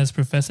Brosnan as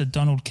Professor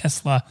Donald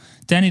Kessler,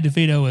 Danny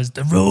DeVito as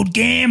the Road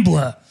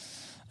Gambler,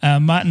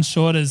 Martin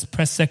Short as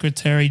Press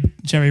Secretary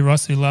Jerry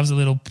Ross, who loves a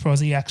little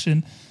prosy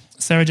action,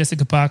 Sarah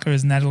Jessica Parker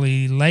as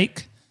Natalie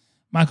Lake,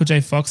 Michael J.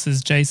 Fox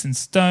as Jason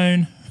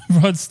Stone,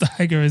 Rod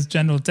Steiger as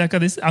General Decker.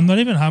 I'm not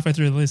even halfway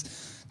through the list.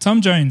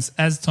 Tom Jones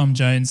as Tom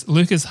Jones,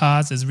 Lucas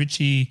Haas as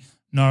Richie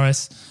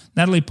Norris,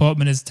 Natalie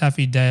Portman as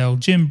Taffy Dale,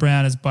 Jim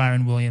Brown as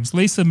Byron Williams,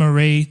 Lisa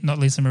Marie, not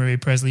Lisa Marie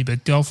Presley,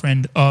 but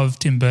girlfriend of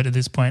Tim Burton at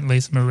this point,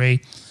 Lisa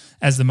Marie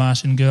as the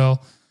Martian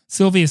Girl,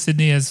 Sylvia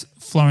Sidney as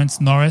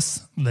Florence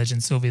Norris,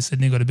 legend Sylvia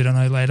Sidney, got a bit on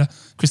her later,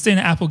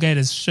 Christina Applegate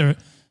as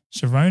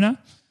Sharona,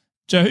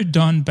 Joe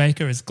Don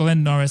Baker as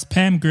Glenn Norris,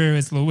 Pam Grier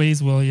as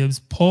Louise Williams,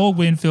 Paul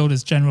Winfield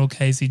as General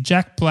Casey,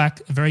 Jack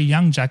Black, a very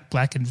young Jack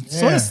Black and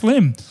sort of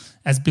slim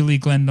as Billy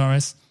Glenn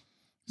Norris,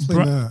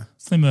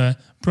 Slimmer.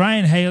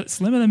 Brian Haley,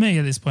 slimmer than me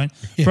at this point.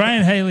 Yeah.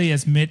 Brian Haley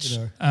as Mitch.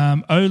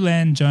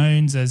 Olan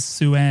Jones as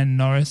Sue Ann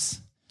Norris.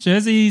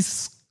 Jerzy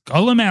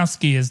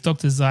Skolomowski as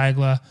Dr.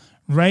 Ziegler.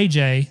 Ray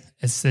J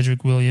as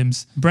Cedric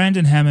Williams.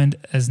 Brandon Hammond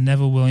as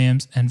Neville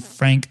Williams. And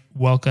Frank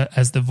Welker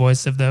as the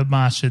voice of the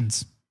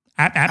Martians.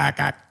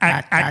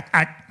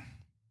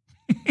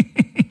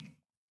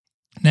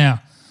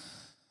 Now,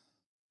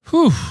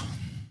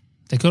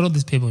 they got all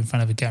these people in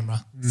front of a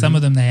camera. Mm-hmm. Some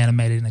of them they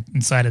animated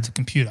inside of the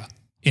computer.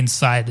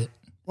 Inside it.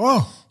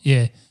 Whoa.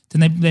 Yeah.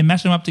 Then they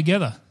mash them up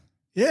together.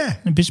 Yeah.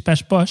 And bish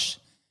bash bosh,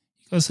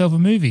 you got yourself a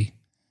movie.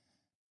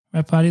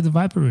 Right, Party at the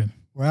Viper Room.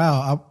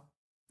 Wow.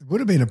 It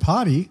would have been a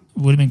party.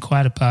 It would have been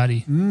quite a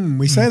party.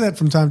 We say that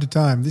from time to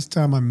time. This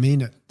time I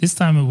mean it. This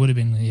time it would have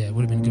been, it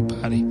would have been a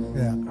good party.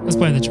 Yeah. Let's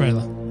play the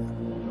trailer.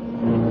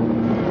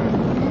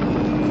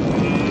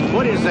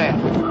 What is that?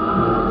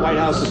 White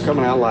House is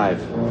coming out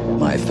live.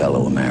 My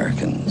fellow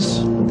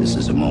Americans, this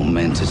is a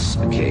momentous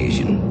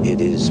occasion.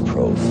 It is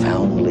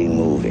profoundly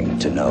moving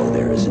to know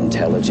there is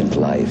intelligent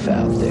life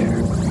out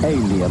there.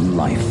 Alien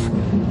life.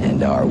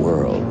 And our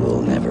world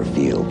will never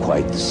feel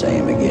quite the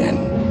same again.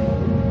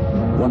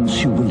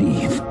 Once you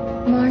believe.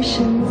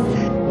 Martians,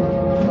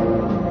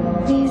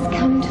 please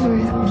come to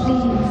Earth,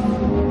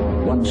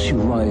 please. Once you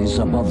rise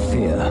above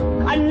fear.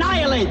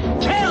 Annihilate!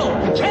 Kill!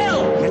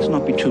 Let's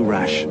not be too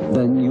rash.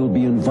 Then you'll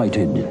be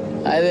invited.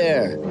 Hi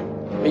there.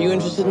 Are you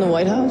interested in the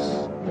White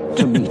House?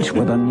 To meet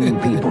with a new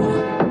people.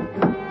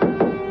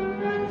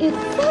 It's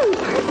so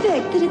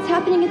perfect that it's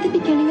happening at the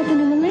beginning of the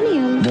new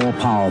millennium. More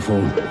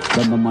powerful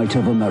than the might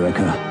of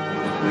America.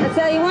 I'll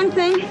tell you one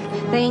thing,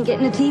 they ain't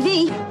getting a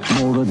TV.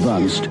 More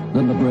advanced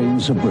than the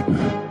brains of Britain.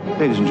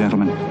 Ladies and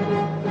gentlemen,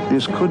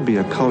 this could be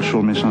a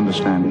cultural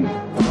misunderstanding.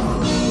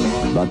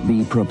 But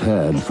be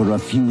prepared for a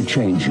few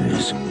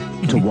changes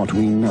to what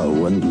we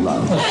know and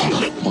love.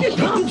 You're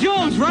Tom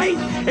Jones, right?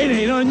 It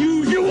ain't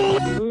unusual.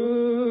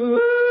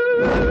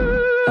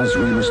 As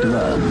we must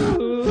learn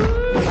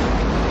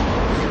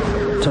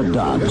to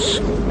dance.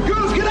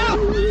 Girls, get out!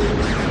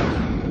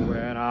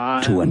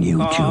 To a new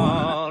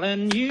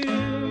tune.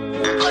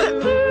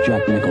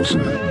 Jack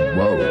Nicholson.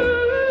 Whoa.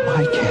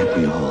 Why can't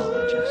we all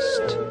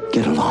just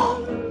get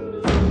along?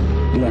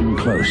 Glenn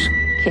Close.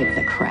 Kick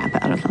the crap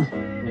out of them.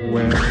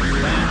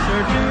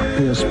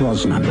 Pierce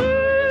Brosnan.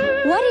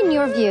 What, in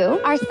your view,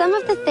 are some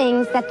of the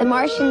things that the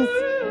Martians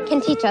can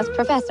teach us,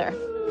 Professor?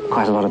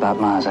 Quite a lot about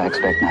Mars, I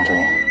expect,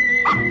 Natalie.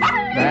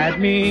 That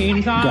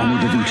means Danny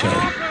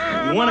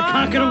DeVito. You want to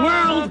conquer the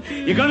world?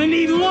 You're going to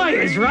need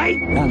lawyers, right?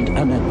 And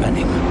Annette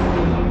Bening.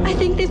 I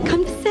think they've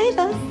come to save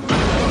us.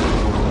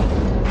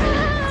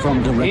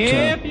 From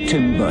director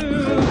Tim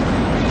Burton.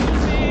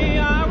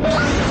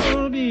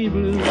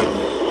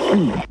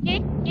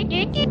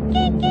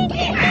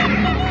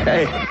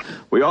 Hey,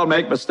 we all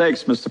make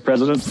mistakes, Mr.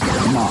 President.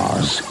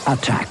 Mars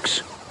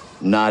Attacks.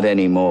 Not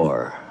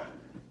anymore.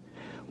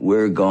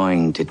 We're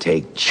going to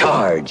take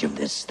charge of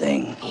this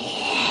thing.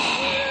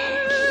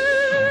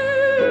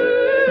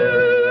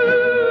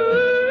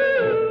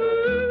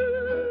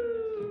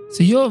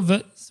 So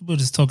we're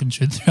just talking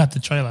throughout the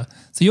trailer.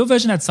 So your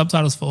version had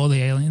subtitles for all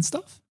the alien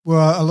stuff?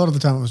 Well, a lot of the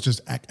time it was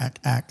just ack.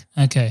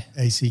 Okay.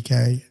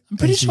 A-C-K. I'm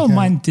pretty sure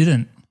mine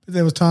didn't. But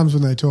there was times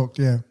when they talked,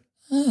 yeah.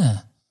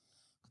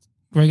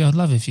 Greg, I'd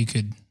love if you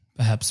could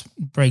perhaps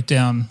break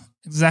down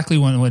exactly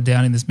what went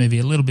down in this movie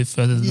a little bit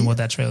further than what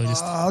that trailer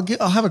just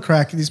did. I'll have a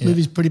crack. This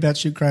movie's pretty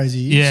batshit crazy.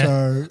 Yeah.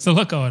 So there's a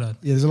lot going on.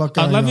 Yeah, there's a lot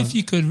going on. I'd love if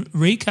you could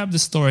recap the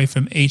story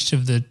from each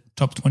of the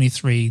top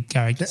 23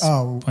 characters.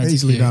 Oh,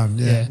 easily done.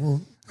 Yeah.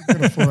 We'll get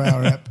a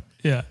 4-hour app.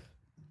 Yeah.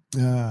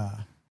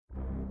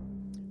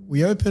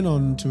 We open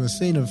onto a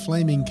scene of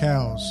flaming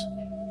cows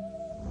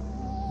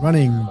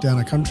running down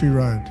a country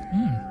road,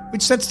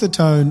 which sets the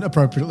tone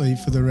appropriately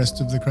for the rest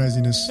of the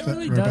craziness that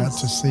really we're does. about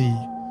to see.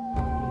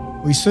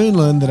 We soon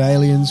learn that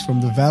aliens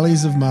from the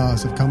valleys of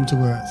Mars have come to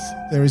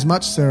Earth. There is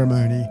much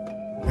ceremony,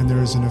 and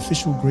there is an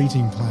official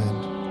greeting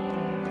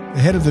planned.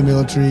 The head of the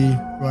military,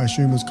 who I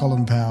assume was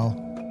Colin Powell,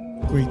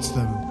 greets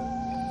them.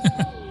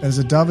 As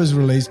a dove is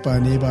released by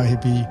a nearby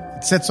hippie,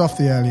 it sets off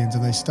the aliens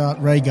and they start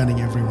ray gunning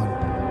everyone.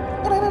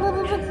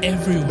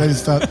 Everyone. They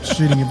just start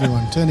shooting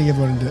everyone, turning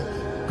everyone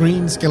into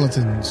green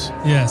skeletons.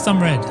 Yeah,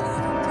 some red. It's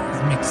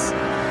a mix.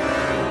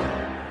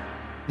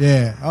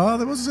 Yeah. Oh,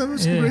 there was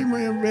green.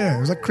 Yeah, it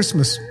was like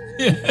Christmas.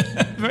 Yeah,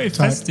 very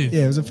festive.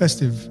 Yeah, it was a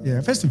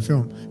festive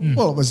film.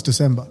 Well, it was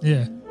December.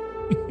 Yeah.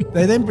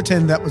 They then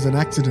pretend that was an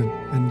accident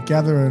and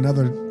gather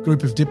another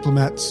group of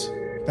diplomats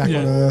back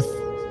on Earth.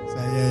 Say,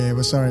 yeah,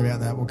 we're sorry about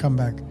that. We'll come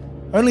back.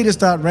 Only to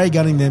start ray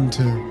gunning them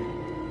too.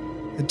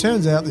 It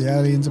turns out the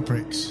aliens are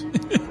pricks.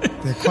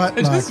 They're quite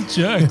They're like just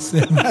jerks.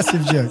 They're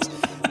massive jerks.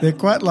 They're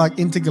quite like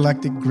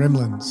intergalactic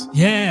gremlins.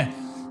 Yeah.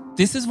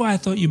 This is why I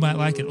thought you might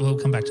like it. We'll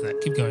come back to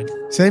that. Keep going.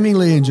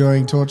 Seemingly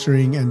enjoying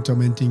torturing and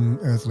tormenting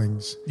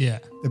Earthlings. Yeah.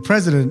 The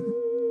President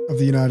of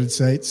the United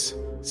States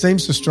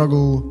seems to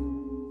struggle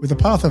with a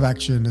path of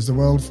action as the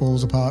world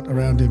falls apart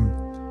around him.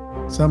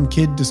 Some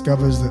kid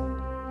discovers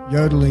that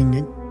yodeling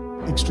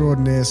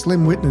extraordinaire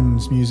Slim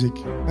Whitman's music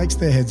makes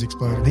their heads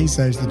explode and he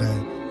saves the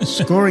day,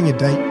 scoring a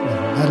date with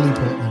Natalie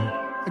Portman.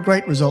 A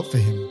great result for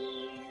him.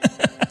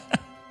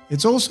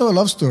 It's also a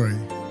love story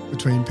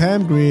between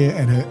Pam Grier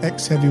and her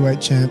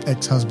ex-heavyweight champ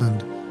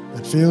ex-husband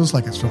that feels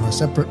like it's from a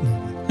separate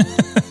movie.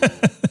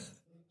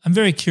 I'm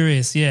very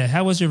curious. Yeah.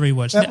 How was your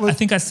rewatch? I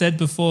think I said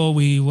before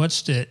we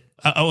watched it,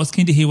 I was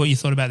keen to hear what you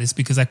thought about this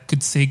because I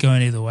could see it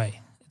going either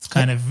way. It's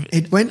kind of...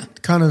 It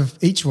went kind of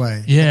each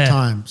way at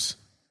times.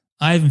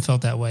 I even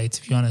felt that way,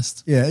 to be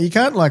honest. Yeah, you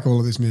can't like all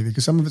of this movie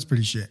because some of it's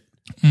pretty shit.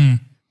 Mm.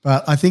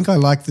 But I think I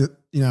liked it,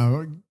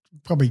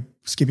 probably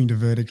skipping to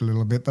verdict a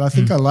little bit, but I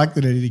think I like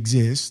that it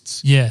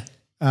exists. Yeah.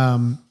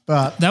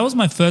 But that was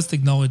my first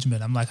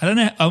acknowledgement. I'm like, I don't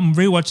know. I'm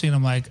rewatching and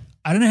I'm like,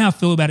 I don't know how I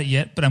feel about it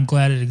yet, but I'm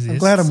glad it exists. I'm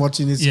glad I'm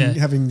watching this and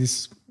having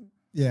this,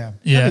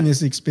 having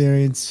this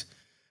experience.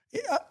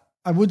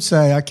 I would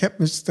say I kept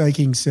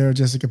mistaking Sarah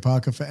Jessica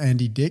Parker for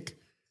Andy Dick.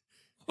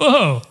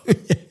 Whoa.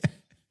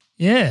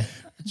 Yeah.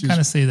 I kind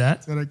of see that.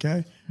 Is that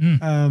okay?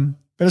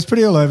 But it's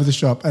pretty all over the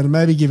shop. And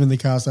maybe given the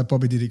cast, I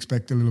probably did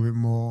expect a little bit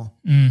more.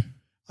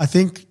 I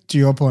think, to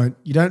your point,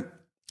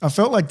 I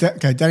felt like that.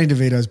 Okay, Danny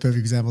DeVito is a perfect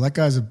example. That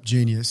guy's a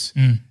genius.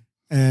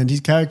 And his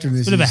character in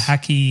this bit of a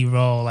hacky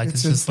role. Like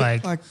it's just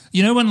like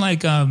you know when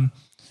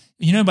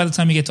by the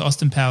time you get to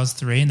Austin Powers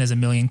 3 and there's a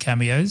million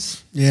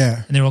cameos.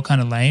 Yeah. And they're all kind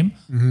of lame.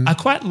 Mm-hmm. I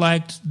quite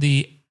liked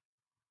the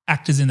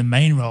actors in the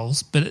main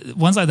roles, but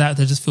ones like that,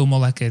 they just feel more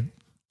like a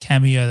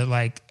cameo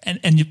that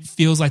and it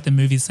feels like the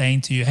movie's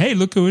saying to you, hey,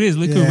 look who it is.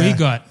 Look who we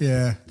got.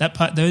 Yeah. That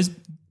part,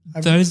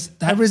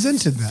 I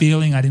resented that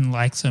feeling I didn't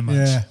like so much.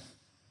 Yeah.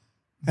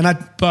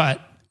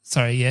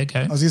 Sorry, go.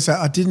 I was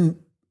going to say,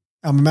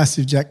 I'm a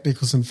massive Jack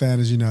Nicholson fan,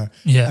 as you know.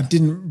 Yeah. I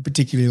didn't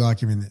particularly like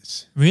him in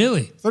this.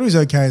 Really? I thought he was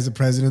okay as the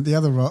president. The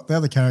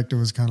other character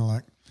was kind of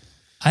like...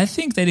 I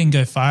think they didn't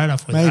go far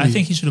enough with it. I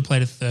think he should have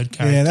played a third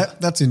character. Yeah,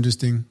 that's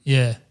interesting.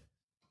 Yeah.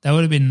 That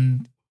would have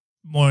been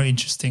more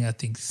interesting, I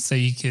think. So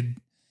you could...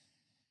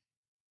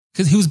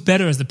 Because he was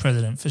better as the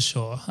president, for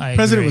sure.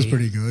 President was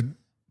pretty good.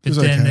 But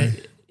then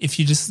if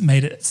you just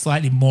made it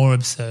slightly more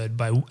absurd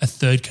by a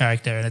third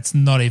character and it's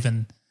not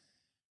even...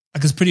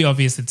 Like it's pretty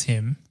obvious it's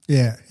him.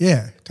 Yeah,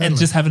 totally. And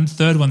just having a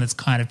third one that's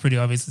kind of pretty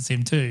obvious it's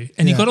him too.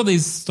 And you got all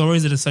these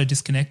stories that are so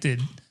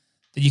disconnected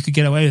that you could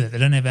get away with it. They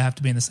don't ever have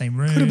to be in the same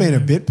room. Could have been a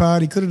bit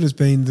part. He could have just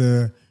been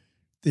the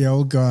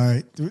old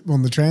guy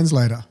on the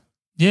translator.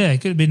 Yeah,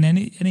 it could have been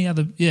any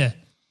other. Yeah.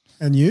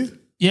 And you?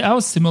 Yeah, I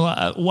was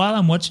similar. While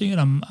I'm watching it,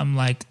 I'm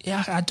like,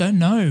 yeah, I don't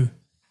know.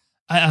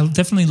 I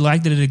definitely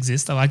like that it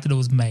exists. I like that it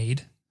was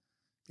made.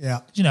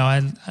 Yeah.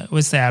 I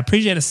always say I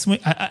appreciate a swing.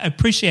 I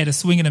appreciate a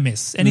swing and a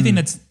miss. Anything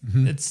that's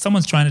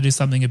someone's trying to do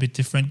something a bit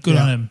different. Good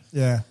on him.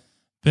 Yeah.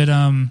 But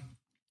I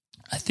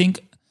think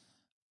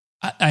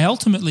I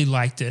ultimately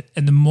liked it,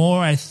 and the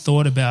more I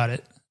thought about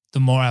it, the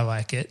more I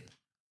like it.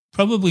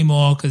 Probably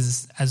more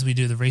because as we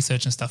do the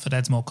research and stuff, it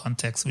adds more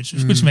context, which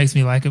makes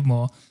me like it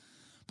more.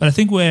 But I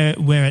think where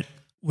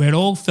it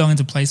all fell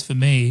into place for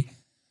me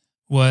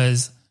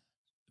was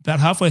about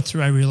halfway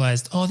through. I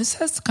realized, this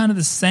has kind of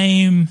the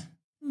same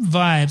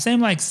vibe,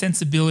 same like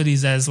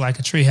sensibilities as like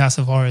a Treehouse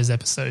of Horrors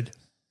episode.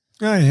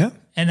 Oh, yeah.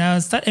 And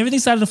everything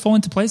started to fall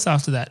into place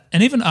after that.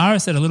 And even Ara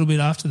said a little bit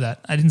after that.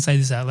 I didn't say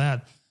this out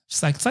loud.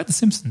 She's like, it's like The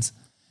Simpsons.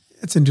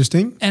 It's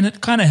interesting. And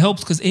it kind of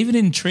helps because even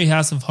in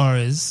Treehouse of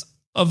Horrors,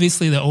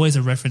 obviously they're always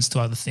a reference to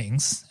other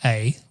things,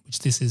 which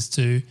this is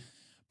too.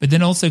 But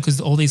then also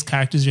because all these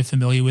characters you're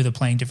familiar with are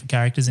playing different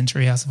characters in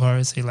Treehouse of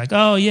Horrors. So you're like,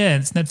 oh, yeah,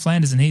 it's Ned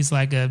Flanders and he's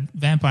like a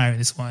vampire in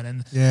this one.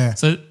 And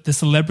so the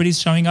celebrities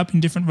showing up in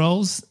different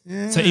roles.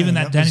 Yeah, so even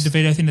that Danny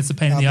DeVito thing that's a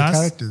pain in the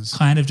ass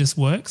kind of just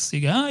works. So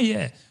you go, oh,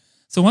 yeah.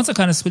 So once I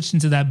kind of switched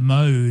into that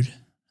mode,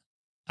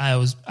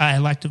 I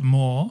liked it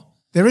more.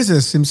 There is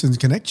a Simpsons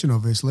connection,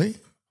 obviously,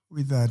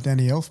 with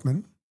Danny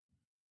Elfman.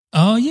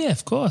 Oh, yeah,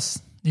 of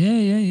course.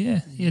 Yeah.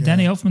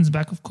 Danny Elfman's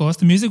back, of course.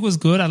 The music was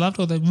good. I loved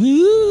all the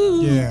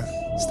woo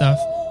stuff.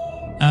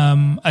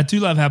 I do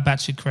love how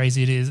batshit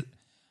crazy it is.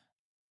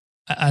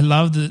 I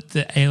love that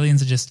the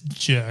aliens are just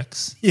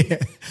jerks. Yeah.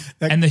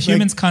 And the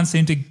humans can't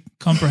seem to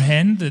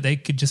comprehend that they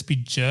could just be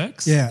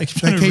jerks. Yeah. They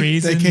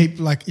keep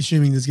like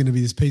assuming there's going to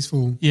be this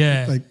peaceful.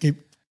 Yeah. They keep,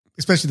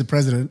 especially the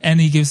president. And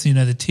he gives,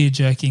 the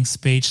tear-jerking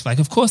speech. Like,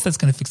 of course that's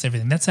going to fix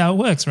everything. That's how it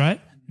works, right?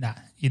 Nah,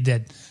 you're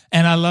dead.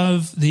 And I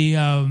love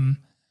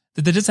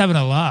that they're just having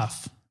a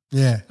laugh.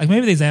 Yeah. Like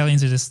maybe these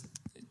aliens are just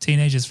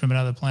teenagers from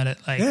another planet,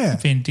 like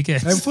being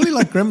dickheads. They're fully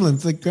like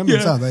gremlins. Like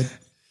gremlins are.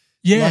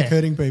 They like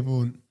hurting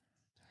people.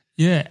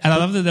 Yeah. And I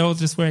love that they're all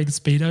just wearing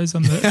Speedos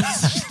on the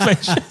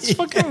spaceship. It's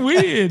fucking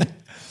weird.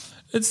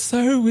 It's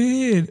so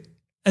weird.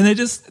 And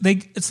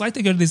it's like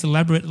they go to these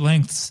elaborate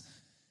lengths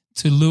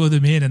to lure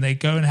them in and they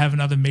go and have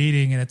another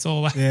meeting and it's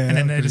all like, and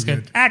then they just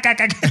go,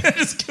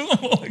 just kill them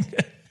all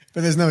again.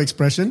 But there's no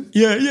expression.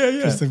 Yeah.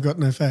 Because they've got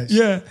no face.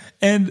 Yeah.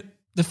 And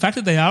the fact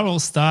that they are all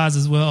stars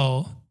as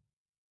well,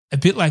 a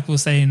bit like we were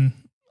saying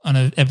on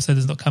an episode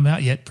that's not come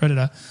out yet,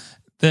 Predator,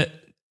 that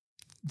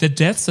the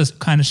deaths are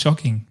kind of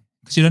shocking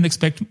because you don't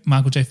expect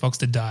Michael J. Fox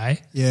to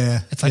die.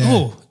 Yeah. It's like,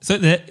 so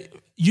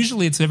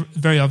usually it's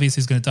very obvious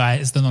who's going to die.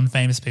 It's the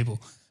non-famous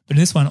people. But in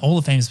this one, all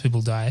the famous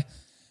people die. And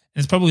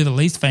it's probably the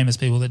least famous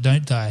people that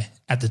don't die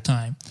at the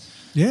time.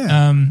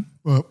 Yeah.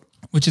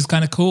 Which is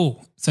kind of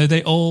cool. So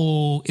they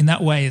all, in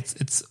that way,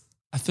 it's.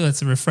 I feel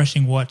it's a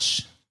refreshing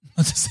watch.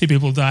 Not to see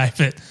people die,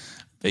 but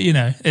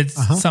it's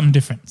something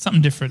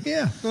different.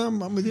 Yeah,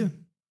 I'm with you.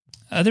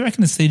 They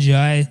reckon the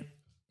CGI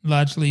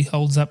largely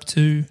holds up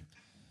too.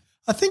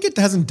 I think it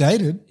hasn't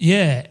dated.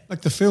 Yeah.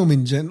 Like the film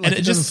in general. Like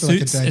it just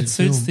suits, like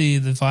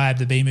the vibe,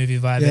 the B-movie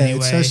vibe anyway.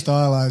 It's so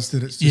stylized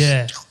that it's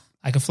just...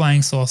 like a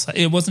flying saucer.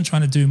 It wasn't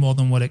trying to do more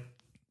than what it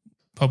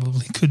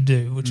probably could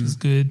do, which is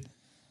good.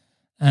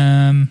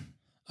 One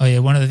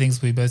of the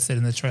things we both said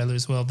in the trailer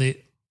as well,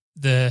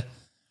 the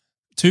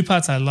two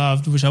parts I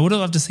loved, which I would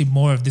have loved to see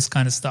more of this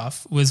kind of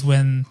stuff, was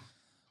when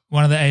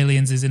one of the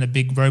aliens is in a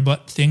big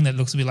robot thing that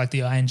looks a bit like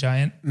the Iron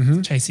Giant,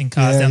 chasing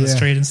cars down the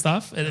street and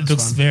stuff. It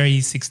looks fun. Very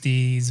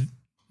 60s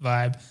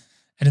vibe.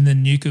 And then the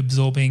nuke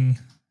absorbing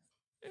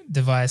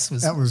device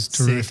was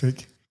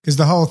terrific. Because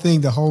the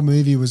whole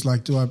movie was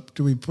like, do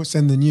we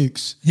send the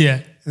nukes?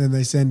 Yeah. And then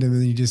they send him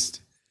and then he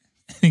just...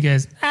 he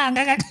goes,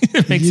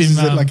 he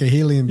uses it like a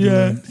helium balloon.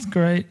 Yeah, it's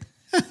great.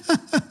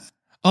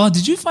 Oh,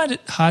 did you find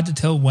it hard to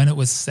tell when it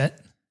was set?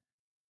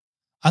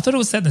 I thought it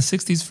was set in the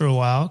 60s for a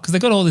while because they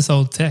got all this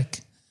old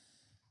tech.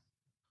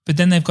 But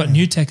then they've got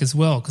new tech as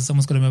well because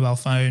someone's got a mobile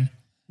phone.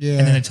 Yeah.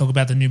 And then they talk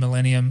about the new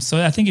millennium.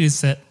 So I think it is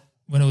set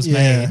when it was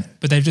made.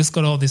 But they've just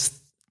got all this,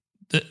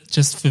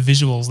 just for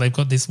visuals, they've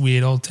got this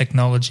weird old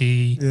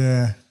technology.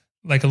 Yeah.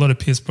 Like a lot of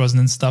Pierce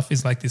Brosnan stuff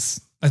is like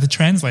this, like the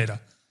translator.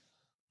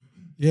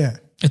 Yeah.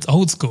 It's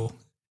old school.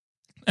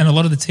 And a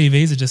lot of the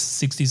TVs are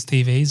just 60s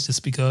TVs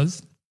just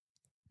because.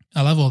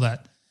 I love all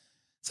that.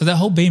 So that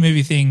whole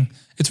B-movie thing,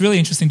 it's really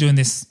interesting doing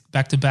this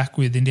back-to-back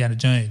with Indiana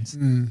Jones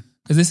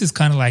because this is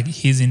kind of like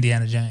his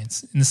Indiana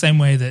Jones in the same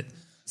way that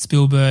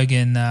Spielberg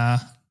and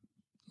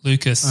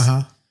Lucas,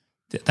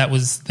 that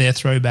was their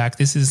throwback.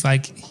 This is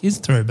like his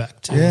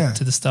throwback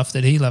to the stuff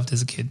that he loved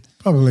as a kid.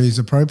 Probably is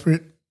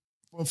appropriate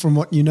from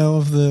what you know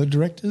of the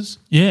directors.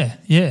 Yeah.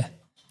 The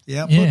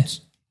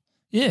outputs.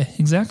 Yeah,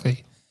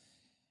 exactly.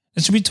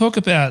 And should we talk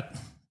about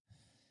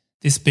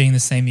this being the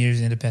same year as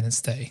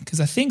Independence Day?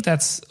 Because I think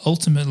that's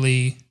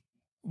ultimately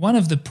one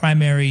of the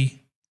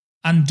primary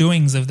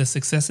undoings of the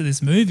success of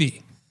this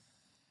movie.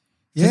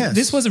 Yes.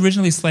 This was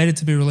originally slated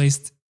to be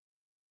released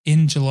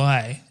in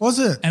July. Was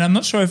it? And I'm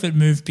not sure if it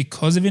moved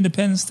because of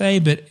Independence Day,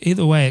 but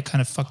either way, it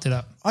kind of fucked it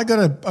up. I got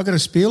a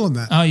spiel on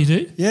that. Oh, you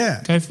do?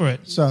 Yeah. Go for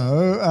it.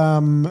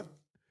 So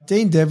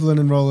Dean Devlin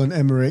and Roland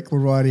Emmerich were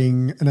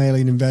writing an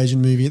alien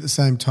invasion movie at the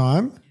same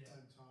time.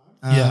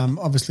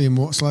 Obviously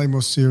a slightly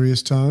more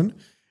serious tone.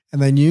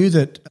 And they knew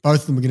that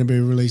both of them were going to be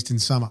released in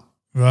summer.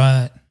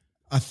 Right.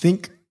 I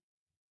think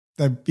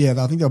they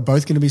were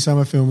both going to be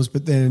summer films,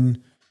 but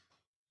then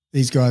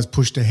these guys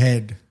pushed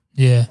ahead.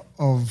 Yeah.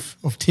 Of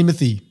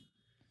Timothy.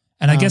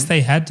 And I guess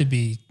they had to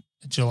be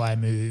a July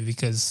movie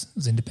because it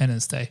was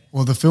Independence Day.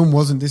 Well, the film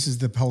wasn't. This is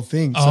the whole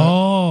thing.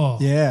 So,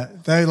 yeah.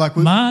 They like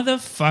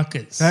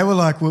motherfuckers. They were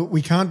like, well,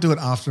 we can't do it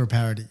after a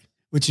parody,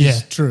 which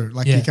is true.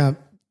 Like you can't,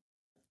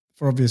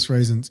 for obvious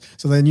reasons.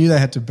 So they knew they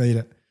had to beat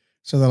it.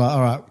 So they're like,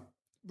 all right,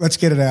 let's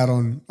get it out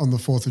on the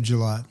 4th of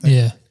July.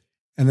 Yeah.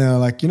 And they're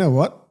like, you know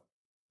what?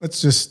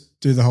 Let's just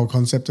do the whole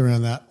concept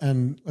around that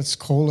and let's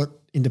call it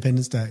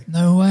Independence Day.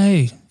 No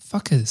way.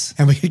 Fuckers.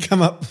 And we could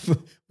come up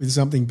with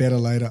something better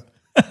later.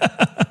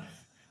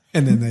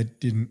 And then they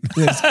didn't.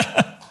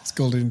 It's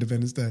called it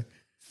Independence Day.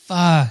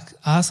 Fuck.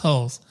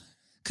 Assholes.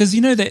 Because,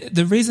 you know,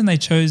 the reason they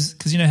chose,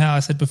 because you know how I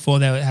said before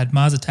they had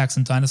Mars Attacks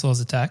and Dinosaurs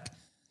Attack?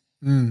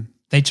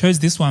 They chose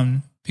this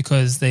one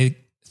because they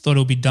thought it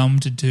would be dumb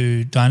to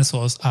do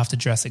dinosaurs after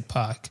Jurassic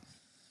Park.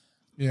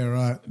 Yeah,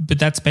 right. But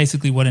that's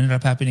basically what ended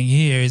up happening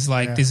here is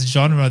like this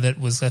genre that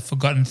was a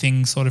forgotten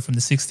thing sort of from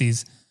the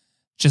 60s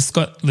just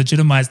got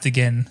legitimized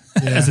again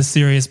as a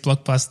serious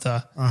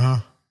blockbuster. Uh-huh.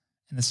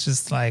 And it's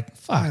just like,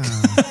 fuck.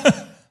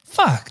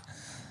 Fuck.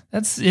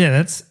 That's need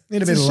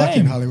a bit of luck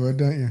in Hollywood,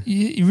 don't you?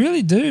 You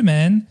really do,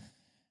 man.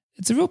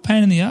 It's a real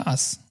pain in the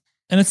ass.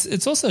 And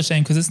it's also a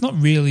shame because it's not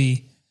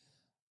really,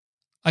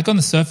 like on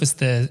the surface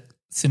they're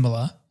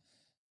similar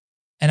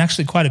and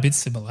actually quite a bit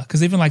similar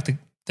because even like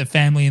the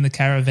family in the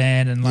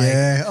caravan and like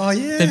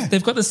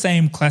they've got the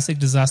same classic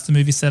disaster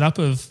movie setup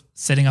of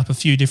setting up a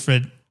few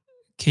different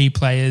key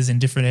players in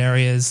different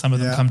areas. Some of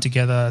them come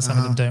together, some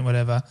of them don't,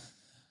 whatever.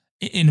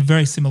 In a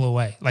very similar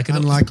way. Like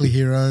unlikely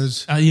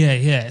heroes.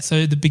 Yeah.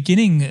 So the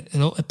beginning,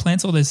 it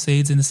plants all those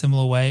seeds in a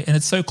similar way and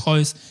it's so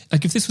close.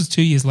 Like if this was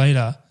 2 years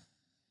later,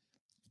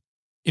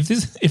 if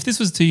this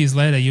was 2 years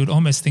later, you would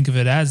almost think of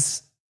it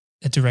as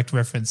a direct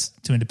reference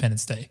to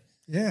Independence Day.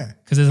 Yeah.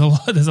 Because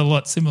there's a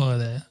lot similar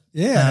there.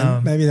 Yeah,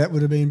 and maybe that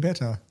would have been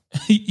better.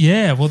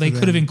 Yeah, well, they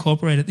could have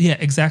incorporated. Yeah,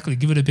 exactly.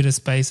 Give it a bit of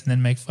space and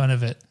then make fun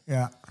of it.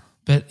 Yeah.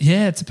 But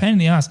yeah, it's a pain in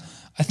the ass.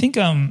 I think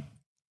in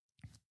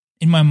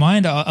my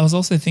mind, I was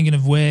also thinking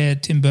of where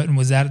Tim Burton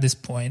was at this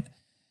point.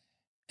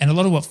 And a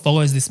lot of what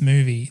follows this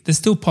movie, there's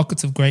still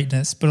pockets of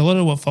greatness, but a lot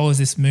of what follows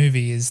this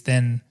movie is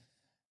then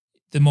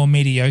the more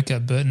mediocre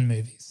Burton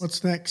movies.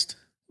 What's next?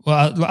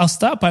 Well, I'll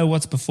start by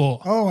what's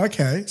before. Oh,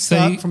 okay.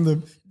 Start from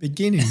the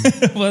beginning.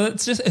 Well,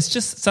 it's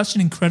just such an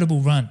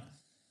incredible run.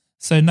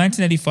 So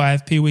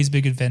 1985, Pee-wee's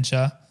Big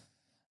Adventure,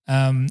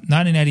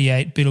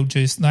 1988,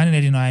 Beetlejuice,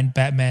 1989,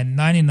 Batman,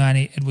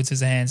 1990, Edward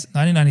Scissorhands,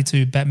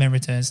 1992, Batman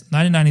Returns,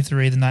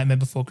 1993, The Nightmare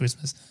Before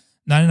Christmas,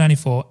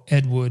 1994,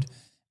 Ed Wood,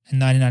 and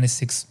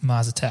 1996,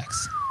 Mars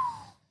Attacks.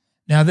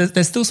 Now,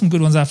 there's still some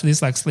good ones after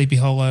this, like Sleepy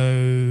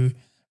Hollow,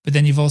 but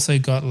then you've also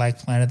got like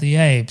Planet of the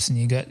Apes, and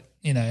you got,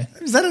 you know.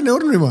 Is that an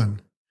ordinary one?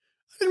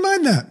 I didn't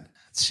mind that.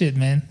 Shit,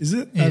 man. Is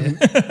it?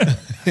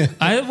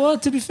 Yeah. Well,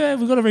 to be fair,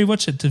 we've got to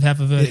rewatch it to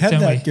have a verdict, don't we? It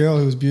had that girl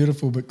who was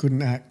beautiful but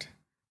couldn't act.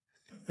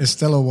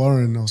 Estella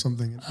Warren or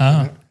something. Oh,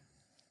 I'm going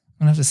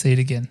to have to see it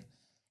again.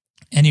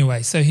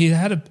 Anyway, so he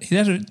had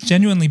a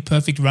genuinely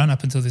perfect run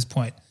up until this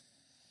point.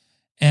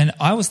 And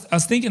I was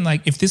thinking,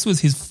 like, if this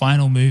was his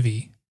final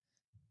movie,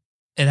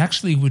 it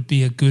actually would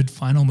be a good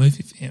final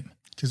movie for him.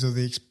 Because of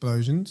the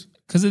explosions?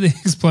 Because of the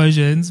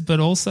explosions,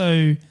 but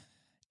also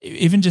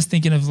even just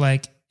thinking of,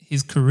 like,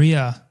 his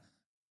career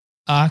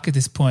arc at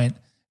this point,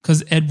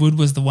 because Ed Wood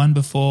was the one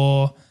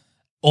before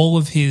all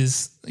of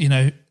his, you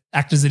know,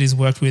 actors that he's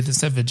worked with,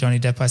 except for Johnny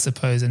Depp, I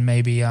suppose, and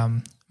maybe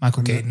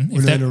Michael Keaton.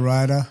 Winona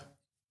Ryder.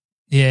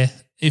 Yeah.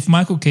 If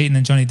Michael Keaton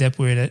and Johnny Depp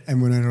were in it.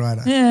 And Winona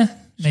Ryder. Yeah,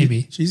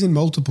 maybe. She's in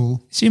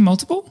multiple. Is she in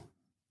multiple?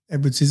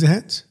 Edward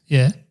Scissorhands.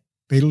 Yeah.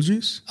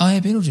 Beetlejuice. Oh, yeah,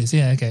 Beetlejuice.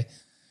 Yeah, okay.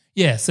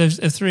 Yeah, so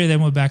if three of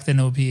them were back, then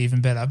it would be even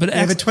better. But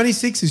but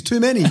 26 is too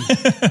many.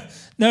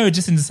 No,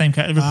 just in the same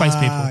category. Replace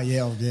people.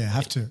 Yeah,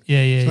 have to.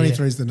 Yeah.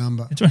 23 is the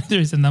number. 23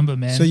 is the number,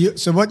 man.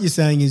 So what you're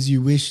saying is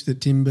you wish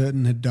that Tim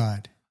Burton had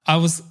died? I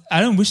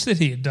don't wish that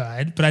he had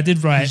died, but I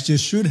did write. You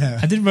just should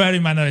have. I did write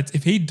in my notes,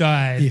 if he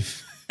died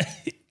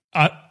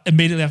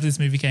immediately after this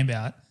movie came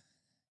out,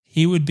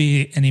 he would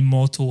be an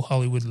immortal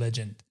Hollywood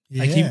legend.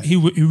 Yeah. Like he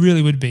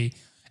really would be.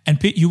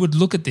 And you would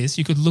look at this,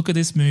 you could look at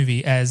this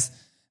movie as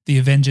the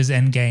Avengers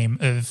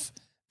Endgame of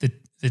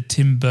the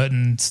Tim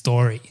Burton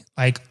story.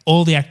 Like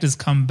all the actors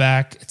come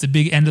back. It's a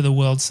big end of the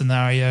world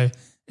scenario.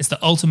 It's the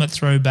ultimate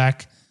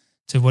throwback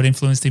to what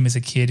influenced him as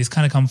a kid. He's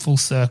kind of come full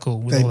circle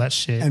with all that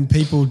shit. And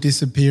people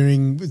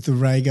disappearing with the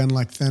ray gun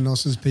like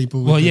Thanos'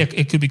 people. Well, yeah,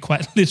 it could be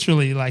quite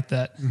literally like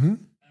that. Mm-hmm.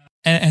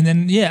 And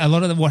then, yeah, a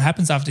lot of what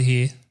happens after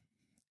here,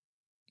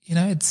 you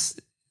know, it's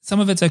some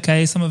of it's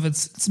okay, some of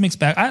it's mixed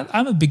bag.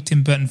 I'm a big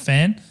Tim Burton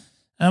fan.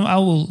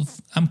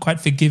 I'm quite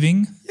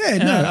forgiving. Yeah,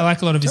 no. I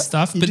like a lot of his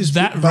stuff. But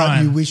that run.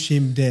 But you wish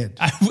him dead.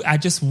 I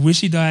just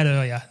wish he died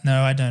earlier.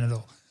 No, I don't at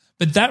all.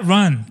 But that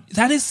run,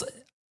 that is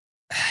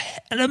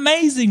an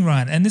amazing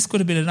run. And this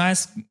could have been a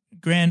nice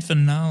grand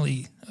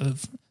finale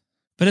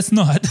but it's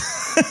not.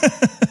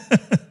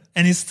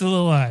 And he's still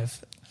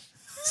alive.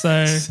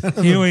 So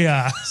here we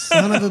are.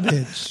 Son of a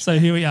bitch. So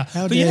here we are.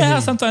 But you know how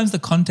sometimes the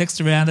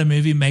context around a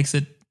movie makes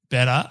it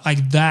better?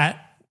 Like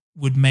that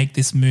would make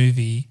this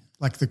movie.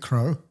 Like The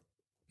Crow?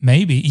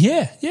 Maybe.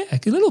 Yeah, a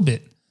little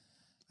bit.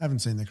 I haven't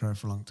seen The Crow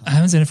for a long time. I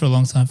haven't seen it for a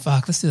long time.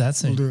 Fuck, let's do that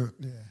soon. We'll do it,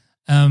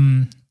 yeah.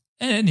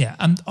 And yeah,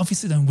 I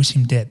obviously don't wish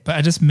him dead, but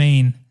I just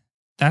mean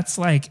that's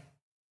like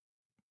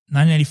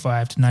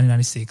 1985 to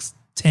 1996.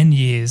 10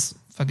 years,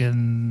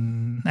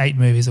 fucking 8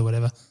 movies or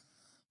whatever.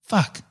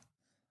 Fuck.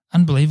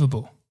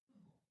 Unbelievable.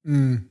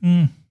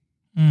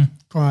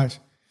 Quite.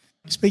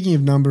 Speaking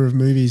of number of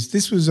movies,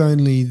 this was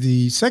only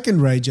the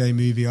second Ray J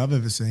movie I've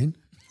ever seen.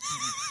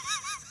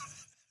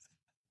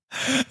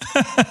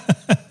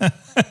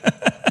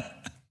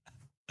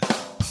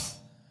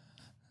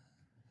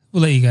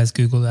 We'll let you guys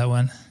Google that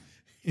one.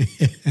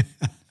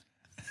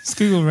 Just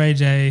Google Ray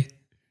J.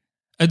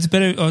 It's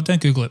better. Oh,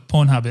 don't Google it.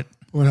 Pornhub it.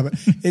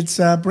 It's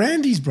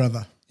Brandy's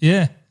brother.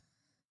 Yeah.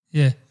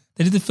 Yeah.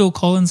 They did the Phil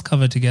Collins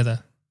cover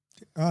together.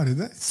 Oh, did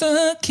they?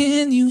 So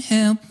can you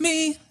help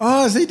me?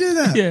 Oh, does he do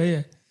that?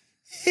 Yeah.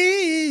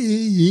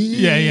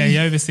 Yeah, he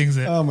oversings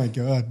it. Oh, my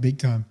God. Big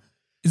time.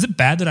 Is it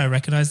bad that I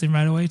recognized him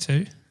right away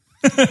too?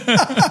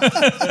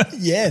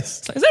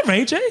 Yes. Like, is that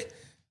Ray J?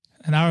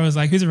 And Ara was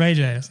like, who's Ray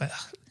J? I was like,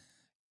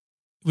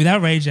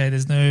 without Ray J,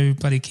 there's no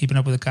bloody Keeping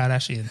Up with the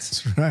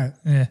Kardashians. That's right.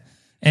 Yeah.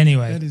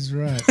 Anyway. That is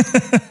right.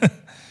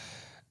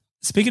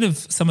 Speaking of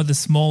some of the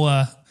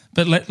smaller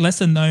but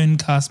lesser known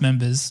cast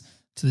members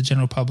to the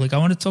general public, I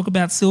want to talk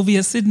about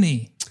Sylvia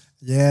Sidney.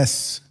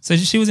 Yes. So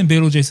she was in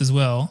Beetlejuice as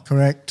well.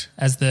 Correct.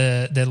 As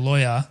the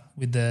lawyer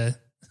with the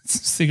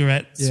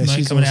cigarette smoke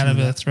coming awesome out of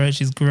her throat.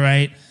 She's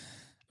great.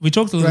 We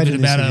talked a little bit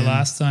about her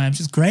last time.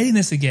 She's great in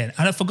this again.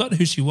 And I forgot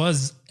who she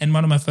was. And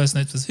one of my first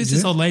notes was, who's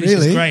this old lady?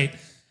 Really? She's great.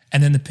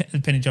 And then the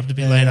penny dropped a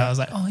bit later. I was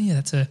like, oh, yeah,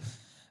 that's her.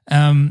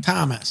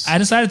 Thomas. I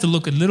decided to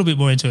look a little bit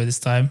more into her this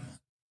time.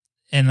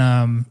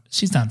 And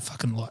she's done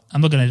fucking a lot.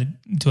 I'm not going to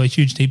do a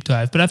huge deep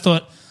dive. But I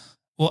thought,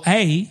 well,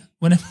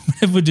 whenever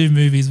we do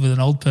movies with an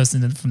old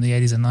person from the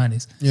 80s and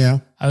 90s,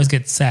 I always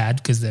get sad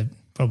because they're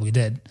probably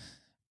dead.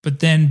 But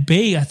then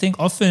B, I think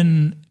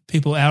often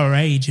people our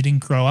age who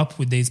didn't grow up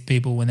with these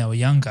people when they were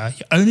younger,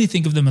 you only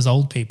think of them as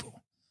old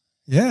people.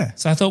 Yeah.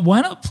 So I thought,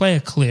 why not play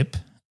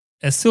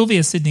a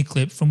Sylvia Sidney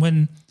clip from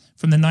the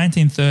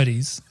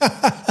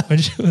 1930s when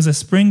she was a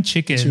spring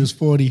chicken. She was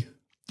 40.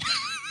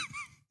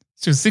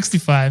 She was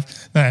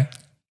 65. No,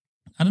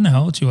 I don't know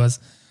how old she was.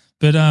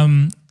 But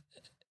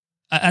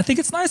I think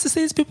it's nice to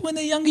see these people in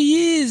their younger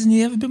years and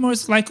you have a bit more,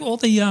 it's like all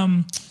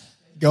the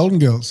Golden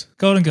Girls.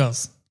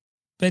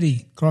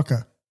 Betty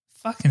Crocker.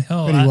 Fucking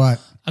hell. Betty White.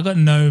 I got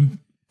no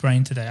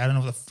brain today. I don't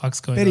know what the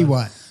fuck's going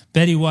on.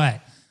 Betty White.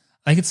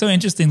 Like, it's so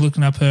interesting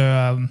looking up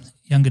her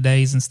younger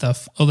days and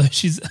stuff, although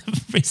she's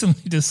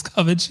recently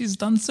discovered she's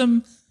done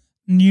some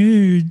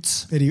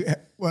nudes.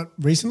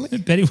 Recently?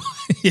 Betty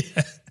White,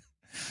 yeah.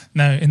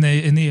 No, in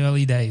the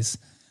early days.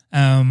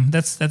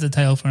 That's a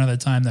tale for another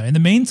time, though. In the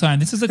meantime,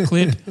 this is a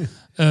clip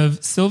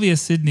of Sylvia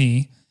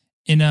Sidney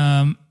in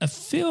a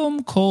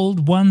film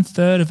called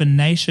 1/3 of a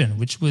Nation,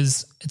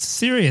 it's a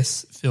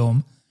serious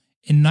film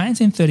in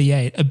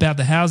 1938 about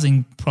the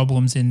housing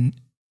problems in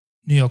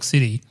New York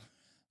City,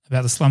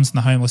 about the slums and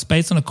the homeless,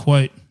 based on a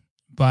quote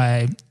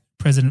by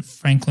President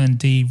Franklin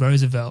D.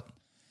 Roosevelt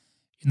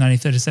in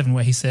 1937,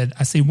 where he said,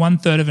 "I see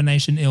 1/3 of a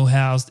nation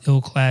ill-housed,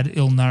 ill-clad,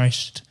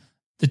 ill-nourished.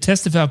 The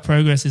test of our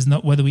progress is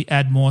not whether we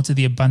add more to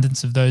the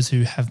abundance of those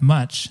who have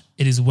much,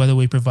 it is whether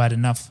we provide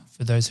enough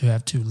for those who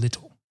have too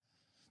little."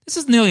 This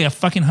is nearly a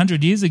fucking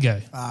 100 years ago.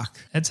 Fuck.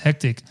 That's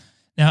hectic.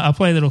 Now, I'll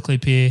play a little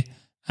clip here.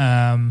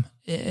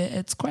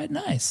 It's quite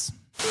nice.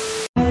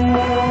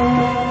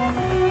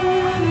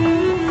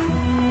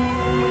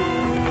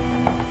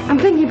 I'm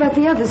thinking about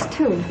the others,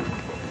 too.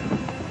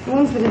 The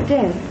ones that are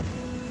dead.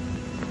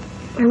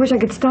 I wish I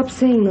could stop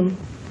seeing them.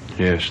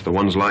 Yes, the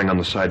ones lying on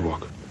the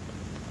sidewalk.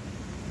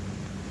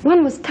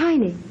 One was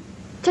tiny,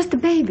 just a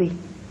baby.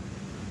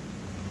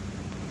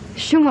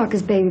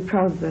 Schumacher's baby,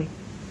 probably.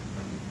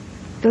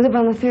 They live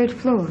on the 3rd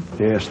floor.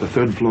 Yes, the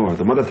 3rd floor.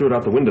 The mother threw it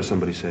out the window,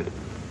 somebody said.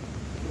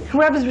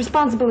 Whoever's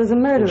responsible is a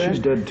murderer. Well, she's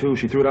dead, too.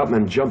 She threw it out and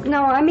then jumped.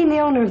 No, I mean the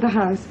owner of the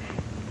house.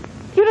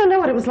 You don't know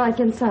what it was like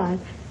inside.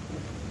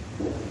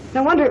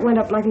 No wonder it went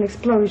up like an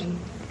explosion.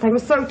 Like it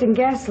was soaked in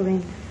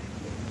gasoline.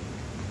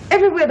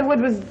 Everywhere the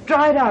wood was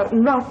dried out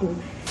and rotten.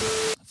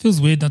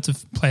 Feels weird not to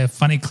play a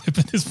funny clip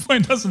at this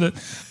point, doesn't it?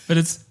 But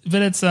it's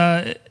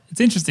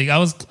interesting. I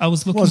was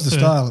looking. What was the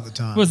style at the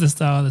time? What was the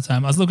style at the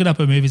time? I was looking up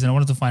her movies and I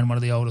wanted to find one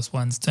of the oldest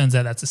ones. Turns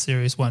out that's a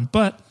serious one.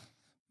 But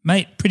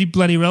mate, pretty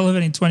bloody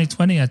relevant in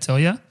 2020, I tell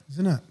you.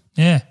 Isn't it?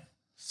 Yeah.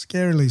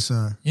 Scarily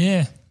so.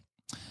 Yeah.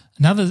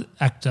 Another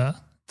actor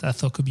that I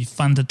thought could be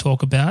fun to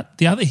talk about.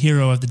 The other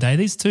hero of the day.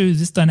 This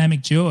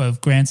dynamic duo of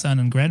grandson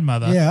and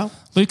grandmother. Yeah.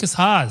 Lucas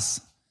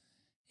Haas.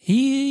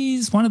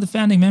 He's one of the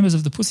founding members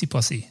of the Pussy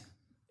Posse.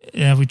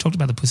 Yeah, we talked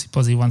about the Pussy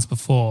Posse once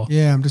before.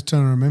 Yeah, I'm just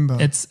trying to remember.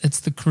 It's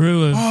the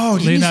crew of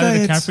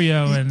Leonardo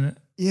DiCaprio and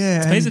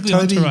it's basically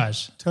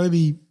Entourage.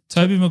 Tobey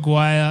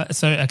Maguire.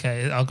 So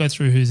okay, I'll go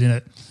through who's in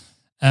it.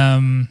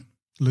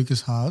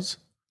 Lucas Haas,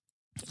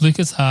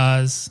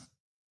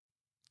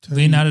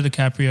 Leonardo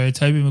DiCaprio,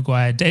 Tobey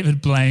Maguire,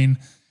 David Blaine,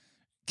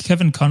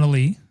 Kevin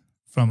Connolly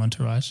from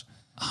Entourage,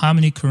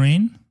 Harmony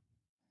Korine,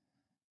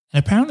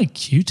 and apparently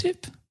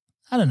Q-Tip.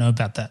 I don't know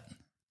about that.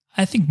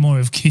 I think more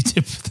of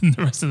Q-Tip than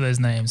the rest of those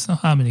names. So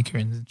Harmony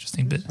Korine is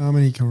interesting, but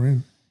Harmony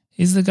Korine.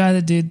 He's the guy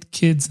that did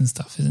Kids and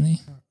stuff, isn't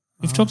he?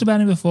 We've talked about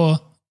him before.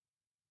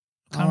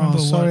 Can't remember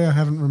sorry, what. I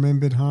haven't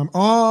remembered harm.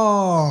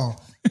 Oh,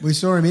 we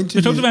saw him interview.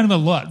 We talked about him a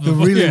lot. The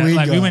really weird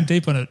guy. We went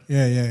deep on it.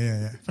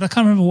 Yeah. But I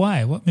can't remember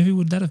why. What movie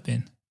would that have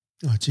been?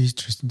 Oh, geez,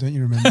 Tristan, don't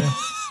you remember?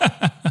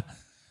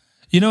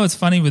 You know what's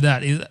funny with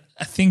that is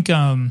I think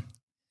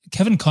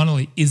Kevin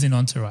Connolly is in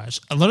Entourage.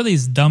 A lot of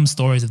these dumb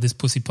stories of this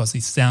pussy posse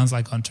sounds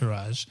like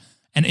Entourage.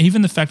 And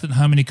even the fact that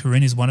Harmony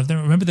Korine is one of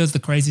them. Remember there was the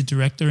crazy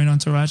director in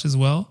Entourage as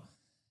well?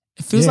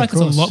 It feels like it's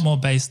a lot more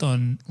based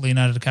on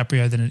Leonardo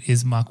DiCaprio than it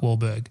is Mark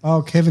Wahlberg.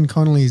 Oh, Kevin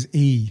Connolly is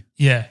E.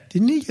 Yeah.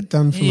 Didn't he get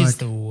done for He's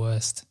the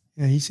worst.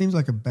 Yeah, he seems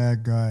like a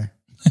bad guy.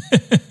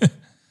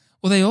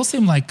 Well, they all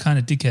seem like kind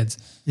of dickheads.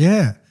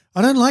 Yeah.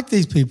 I don't like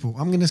these people.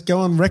 I'm going to go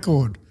on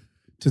record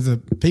to the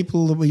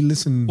people that we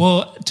listen to.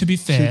 Well, to be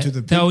fair, to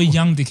the they were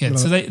young dickheads.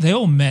 So Whatever. they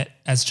all met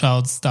as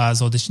child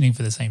stars auditioning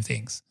for the same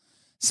things.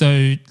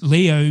 So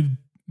Leo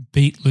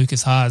beat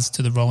Lucas Haas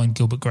to the role in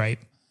Gilbert Grape.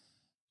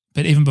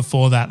 But even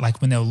before that,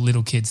 like when they were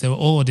little kids, they were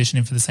all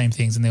auditioning for the same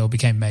things and they all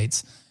became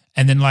mates.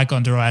 And then like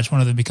Entourage,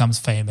 one of them becomes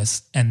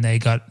famous and they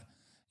got,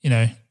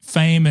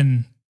 fame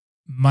and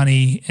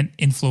money and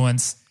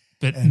influence,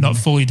 but not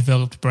fully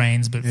developed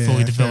brains, but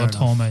fully developed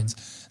hormones.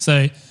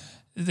 So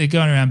they're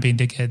going around being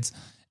dickheads.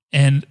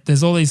 And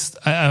there's all these,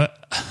 I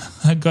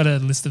got a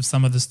list of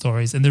some of the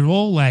stories and they're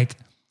all like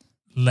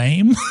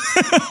lame.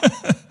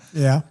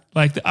 Yeah.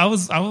 Like I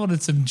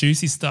wanted some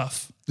juicy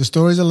stuff. The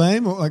stories are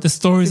lame? Or like the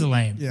stories are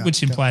lame, Yeah,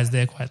 which okay. implies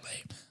they're quite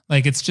lame.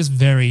 Like it's just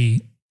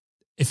very,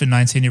 if a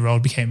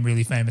 19-year-old became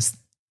really famous,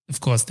 of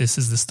course, this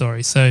is the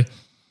story. So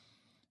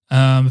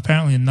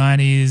apparently in the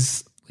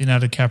 90s,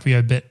 Leonardo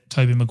DiCaprio bet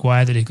Tobey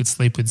Maguire that he could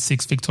sleep with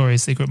 6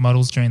 Victoria's Secret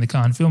models during the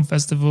Cannes Film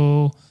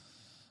Festival.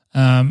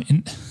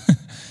 In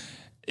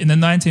the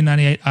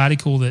 1998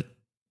 article that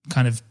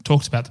kind of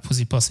talked about the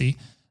Pussy Posse,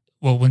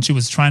 well, when she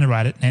was trying to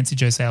write it, Nancy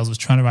Jo Sales was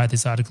trying to write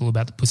this article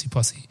about the Pussy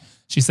Posse.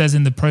 She says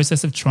in the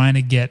process of trying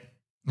to get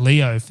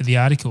Leo for the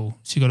article,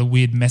 she got a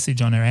weird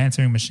message on her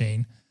answering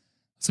machine.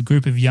 It's a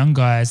group of young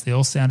guys. They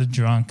all sounded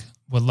drunk,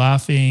 were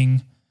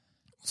laughing.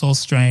 It was all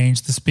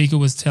strange. The speaker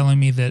was telling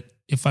me that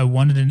if I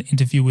wanted an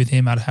interview with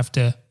him, I'd have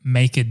to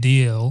make a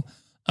deal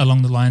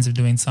along the lines of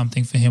doing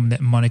something for him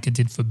that Monica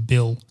did for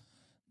Bill.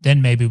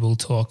 Then maybe we'll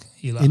talk.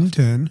 He laughed.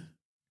 Intern?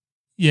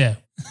 Yeah.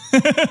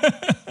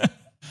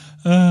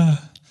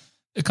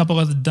 A couple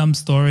other dumb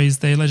stories.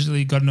 They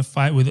allegedly got in a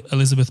fight with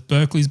Elizabeth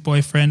Berkley's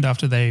boyfriend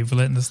after they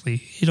relentlessly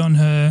hit on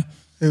her.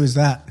 Who was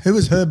that? Who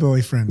was her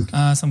boyfriend?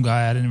 Some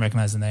guy. I didn't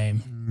recognize the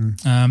name.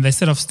 They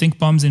set off stink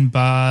bombs in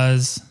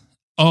bars.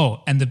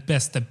 Oh, and the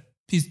best, the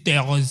piece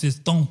de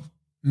resistance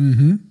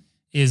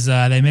is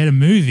they made a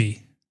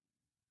movie.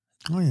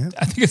 Oh, yeah.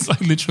 I think it's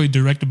like literally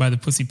directed by the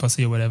Pussy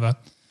Posse or whatever,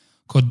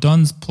 called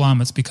Don's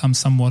Plum. It's become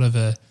somewhat of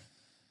a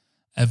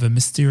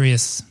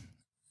mysterious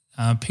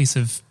piece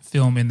of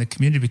film in the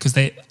community because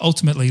they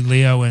ultimately,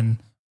 Leo and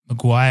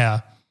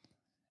Maguire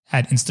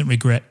had instant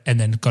regret and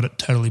then got it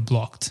totally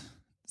blocked.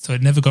 So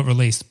it never got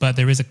released, but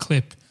there is a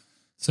clip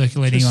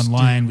circulating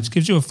online which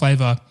gives you a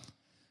flavour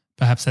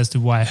perhaps as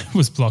to why it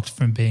was blocked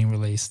from being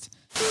released.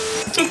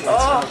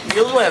 Oh,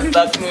 you went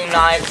back to the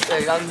United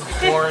States. I'm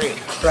horny.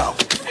 Bro,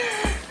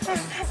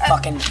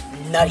 fucking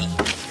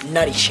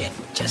nutty shit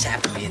just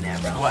happened to me in there,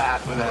 bro. What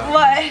happened there?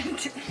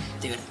 What?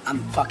 Dude, I'm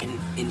fucking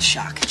in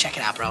shock. Check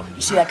it out, bro.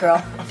 You see that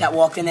girl that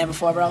walked in there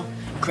before, bro?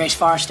 Grace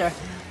Forrester?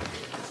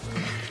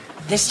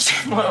 This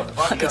chick,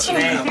 look at you,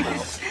 bro.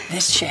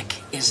 This chick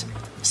is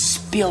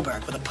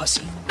Spielberg with a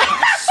pussy.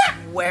 I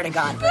swear to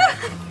God, bro.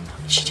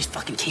 She just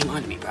fucking came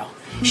on to me, bro.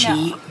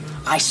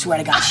 I swear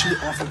to God, she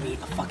offered me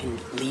a fucking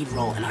lead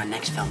role in our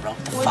next film, bro.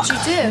 What'd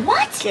you do?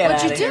 What?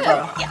 What'd you do?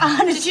 Yeah,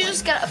 did you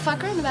just get a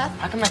fucker in the bath?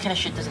 How come that kind of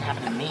shit doesn't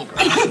happen to me,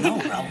 bro? No,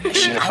 bro.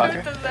 You gonna fuck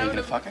her? Are you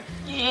gonna fuck her?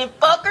 You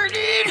fuck her,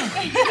 dude.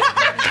 Are you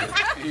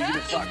gonna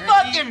fuck her?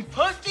 Fucking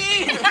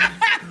pussy.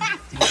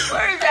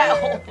 Where's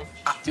that?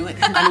 Do it.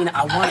 I mean,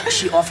 I want.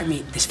 She offered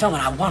me this film,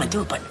 and I want to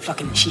do it, but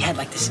fucking, she had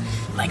like this,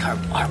 like her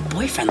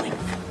boyfriend, like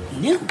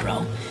knew,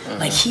 bro.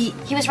 Like he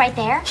was right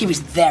there. He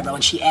was there, bro,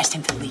 and she asked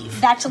him to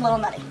leave. That's a little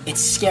nutty. It's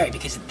scary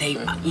because they,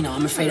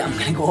 I'm afraid I'm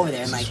gonna go over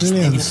there and like just,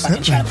 they're gonna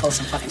fucking try to pull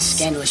some fucking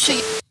scandalous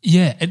shit.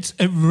 Yeah, it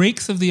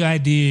reeks of the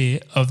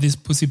idea of this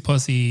Pussy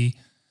Posse,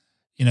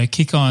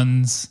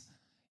 kick-ons.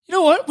 You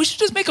know what? We should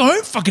just make our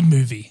own fucking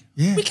movie.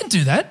 Yeah. We can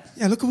do that.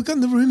 Yeah, look what we got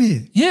in the room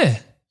here. Yeah.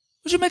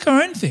 We should make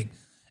our own thing.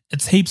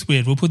 It's heaps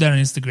weird. We'll put that on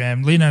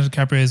Instagram. Leonardo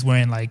DiCaprio is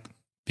wearing like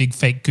big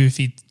fake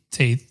goofy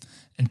teeth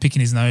and picking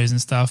his nose and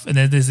stuff. And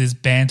then there's this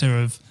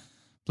banter of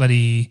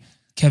bloody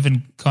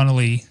Kevin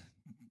Connolly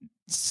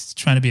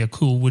trying to be a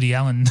cool Woody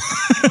Allen.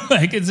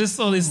 Like it's just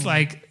all this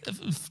like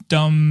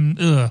dumb,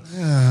 ugh.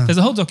 Yeah. There's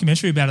a whole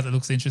documentary about it that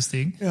looks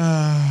interesting.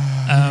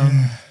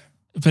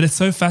 But it's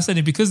so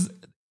fascinating because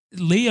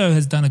Leo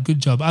has done a good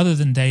job, other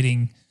than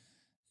dating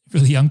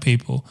really young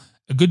people,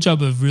 a good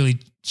job of really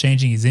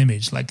changing his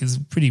image. Like is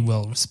pretty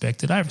well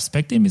respected. I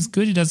respect him. He's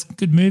good. He does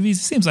good movies.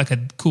 He seems like a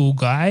cool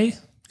guy.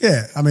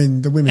 Yeah, I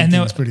mean, the women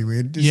thing's pretty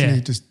weird. Isn't Yeah.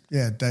 he just,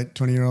 date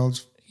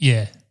 20-year-olds?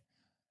 Yeah.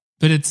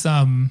 But it's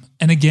and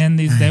again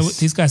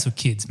these guys were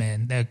kids,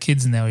 man. They were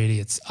kids and they were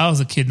idiots. I was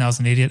a kid and I was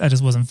an idiot. I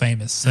just wasn't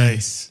famous. So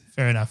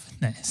fair enough.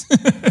 Nice.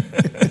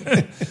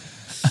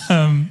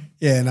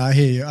 Yeah, and I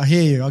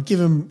hear you. I'll give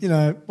them,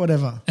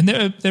 whatever. And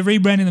they're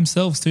rebranding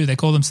themselves too. They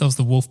call themselves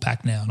the Wolf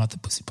Pack now, not the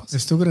Pussy Posse.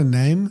 They've still got a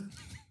name.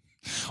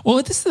 Well,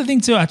 this is the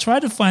thing too. I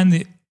tried to find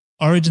the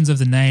origins of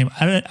the name.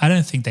 I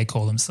don't think they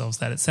call themselves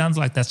that. It sounds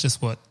like that's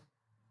just what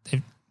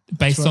they've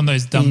based on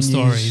those dumb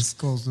stories.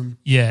 Calls them.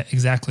 Yeah,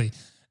 exactly.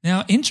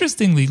 Now,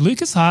 interestingly,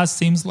 Lucas Haas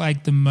seems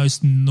like the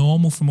most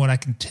normal from what I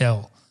can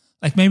tell.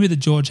 Like maybe the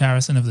George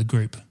Harrison of the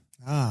group.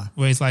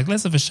 Where he's like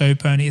less of a show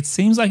pony. It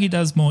seems like he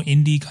does more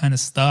indie kind of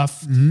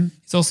stuff. Mm-hmm.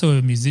 He's also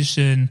a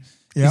musician.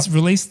 Yep. He's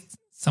released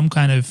some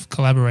kind of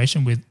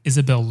collaboration with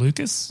Isabel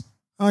Lucas.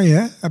 Oh,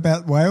 yeah?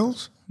 About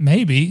Wales?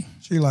 Maybe.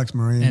 She likes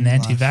Marine. And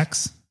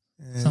anti-vax.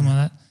 Yeah. Something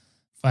like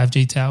that.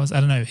 5G towers. I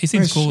don't know. He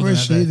seems cooler than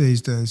that. Where's she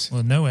these days?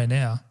 Well, nowhere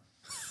now.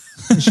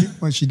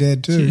 Was she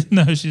dead too?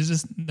 She's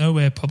just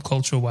nowhere pop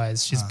culture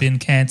wise. She's been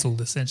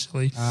cancelled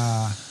essentially.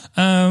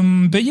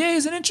 But yeah,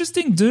 he's an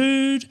interesting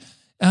dude.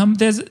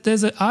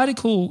 There's an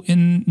article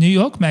in New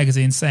York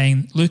Magazine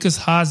saying Lucas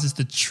Haas is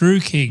the true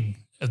king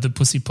of the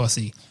Pussy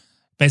Posse,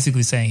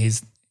 basically saying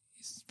he's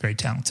very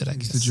talented, I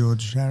guess. He's the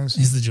George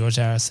Harrison. He's the George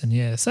Harrison,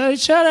 yeah. So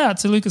shout out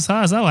to Lucas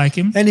Haas. I like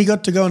him. And he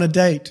got to go on a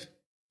date,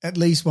 at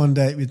least one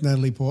date with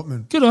Natalie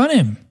Portman. Good on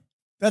him.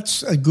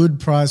 That's a good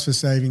prize for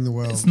saving the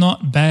world. It's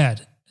not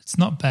bad. It's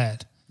not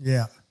bad.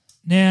 Yeah.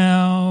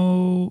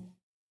 Now,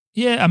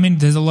 yeah, I mean,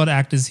 there's a lot of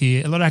actors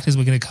here. A lot of actors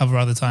we're going to cover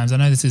other times. I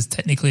know this is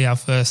technically our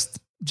first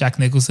Jack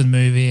Nicholson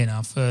movie and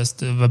our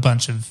first of a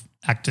bunch of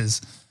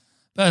actors,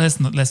 but let's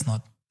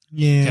not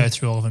go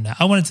through all of them now.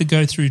 I wanted to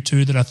go through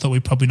two that I thought we're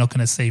probably not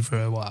going to see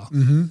for a while.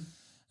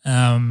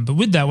 Mm-hmm. But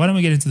with that, why don't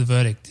we get into the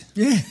verdict?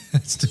 Yeah,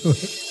 let's do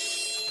it.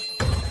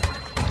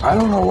 I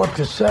don't know what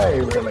to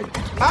say, really.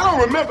 I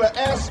don't remember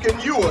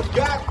asking you a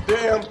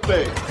goddamn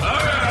thing.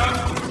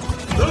 I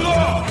am the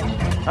law.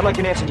 I'd like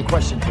an answer to the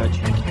question, Judge.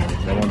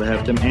 I want to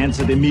have them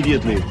answered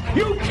immediately.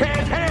 You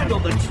can't handle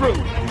the truth.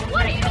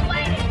 What are you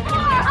waiting for,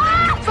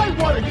 huh? Say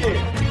what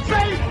again?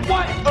 Say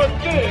what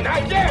again?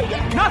 I dare you.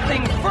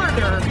 Nothing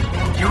further,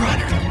 Your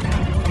Honor.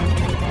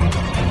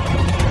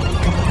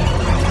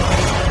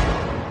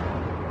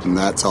 And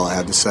that's all I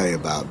had to say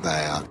about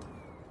that.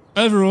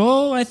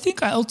 Overall, I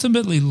think I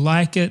ultimately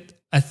like it.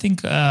 I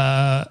think,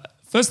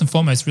 first and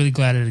foremost, really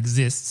glad it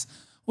exists.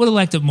 Would have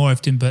liked it more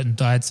if Tim Burton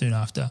died soon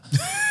after.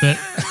 But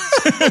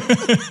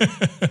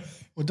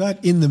Or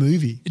died in the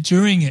movie.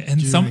 During it.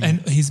 And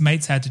and his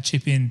mates had to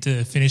chip in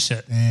to finish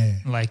it. Yeah.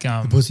 Like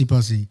the Pussy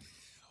Posse.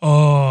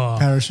 Oh.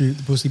 Parachute,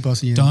 the Pussy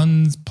Posse.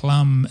 Don's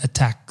Plum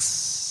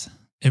attacks.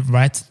 It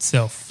writes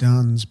itself.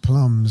 Don's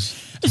Plums.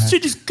 So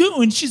just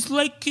go and she's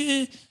like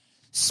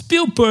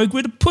Spielberg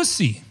with a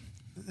pussy.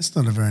 That's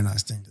not a very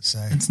nice thing to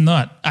say. It's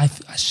not. I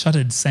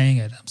shuddered saying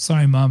it. I'm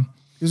sorry, Mum.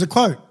 It was a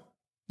quote.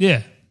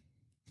 Yeah.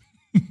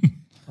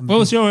 What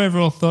was your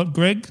overall thought,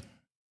 Greg?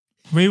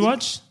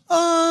 Rewatch?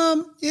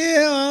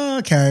 Yeah,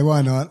 okay,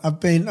 why not? I've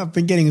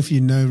been getting a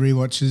few no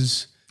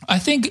rewatches. I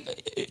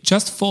think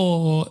just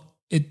for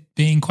it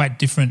being quite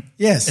different,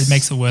 yes, it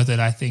makes it worth it,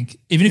 I think.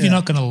 Even if you're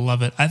not going to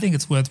love it, I think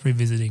it's worth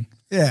revisiting.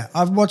 Yeah,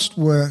 I've watched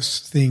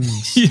worse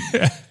things.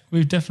 Yeah,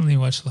 we've definitely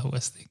watched a lot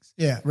worse things.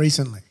 Yeah,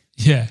 recently.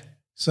 Yeah.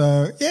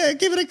 So, yeah,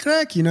 give it a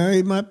crack,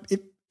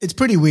 it's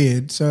pretty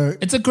weird. So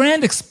it's a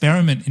grand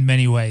experiment in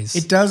many ways.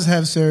 It does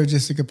have Sarah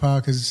Jessica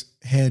Parker's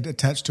head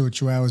attached to a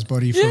chihuahua's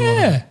body for a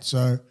lot of it.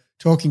 So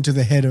talking to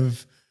the head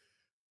of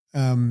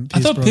I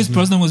thought Pierce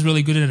Brosnan was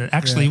really good at it.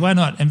 Actually, why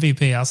not?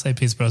 MVP, I'll say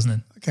Pierce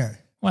Brosnan. Okay.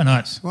 Why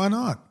not? Why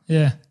not?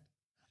 Yeah.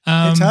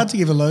 It's hard to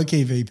give a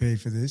low-key VP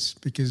for this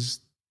because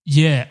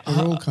they're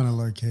all kind of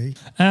low-key.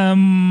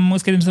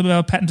 Let's get into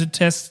our patented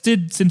tests.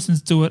 Did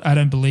Simpsons do it? I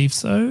don't believe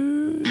so.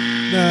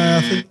 No,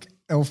 I think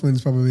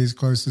Elfman's probably as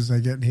close as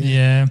they get here.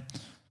 Yeah.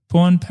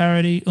 Porn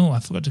parody. Oh, I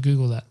forgot to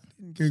Google that.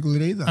 Didn't Google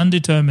it either.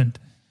 Undetermined.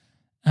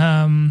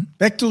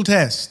 Bechdel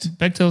test.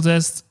 Bechdel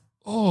test.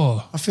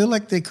 Oh. I feel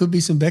like there could be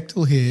some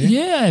Bechdel here.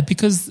 Yeah,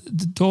 because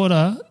the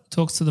daughter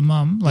talks to the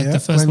mum, like the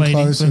first lady,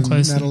 Glenn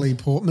Close and Natalie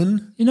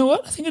Portman. You know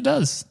what? I think it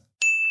does.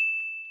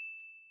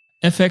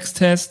 FX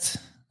test.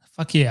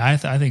 Fuck yeah,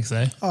 I think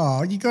so.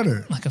 Oh, you got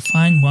to. Like a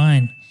fine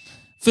wine.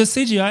 For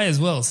CGI as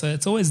well, so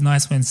it's always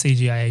nice when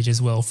CGI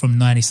ages well from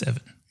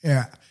 97.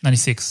 Yeah.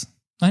 96.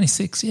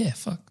 96, yeah,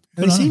 fuck.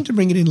 And they seem to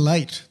bring it in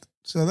late,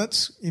 so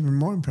that's even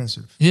more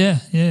impressive. Yeah,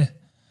 yeah.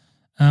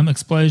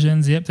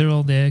 Explosions, yep, they're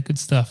all there. Good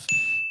stuff.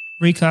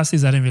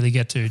 Recasties, I didn't really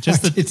get to.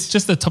 Just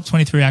the top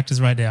 23 actors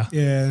right now.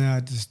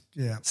 Yeah,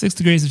 no, 6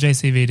 Degrees of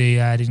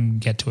JCVD, I didn't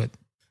get to it.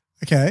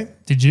 Okay.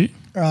 Did you?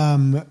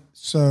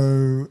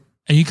 So...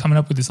 Are you coming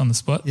up with this on the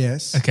spot?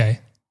 Yes. Okay.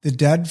 The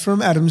dad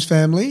from Addams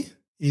Family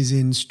is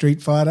in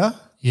Street Fighter.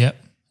 Yep.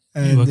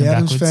 And the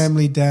Addams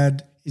Family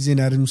dad is in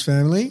Addams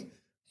Family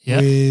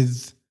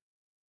with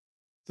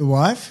the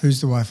wife.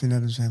 Who's the wife in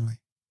Addams Family?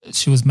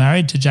 She was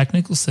married to Jack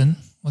Nicholson.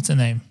 What's her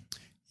name?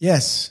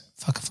 Yes.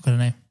 Fuck, I forgot her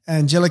name.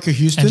 Angelica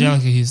Houston.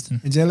 Angelica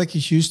Houston. Angelica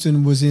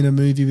Houston was in a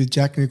movie with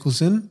Jack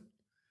Nicholson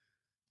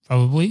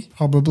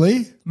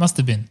Probably. Must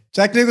have been.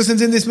 Jack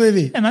Nicholson's in this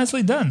movie. Yeah,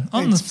 nicely done.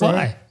 On the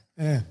fly.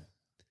 Yeah.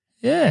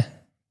 Yeah.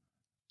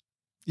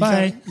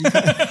 Bye.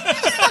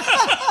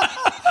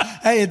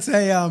 Hey, it's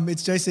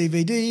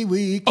JCVD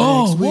week.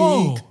 Oh, next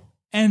whoa. week.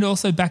 And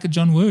also back at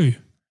John Woo, which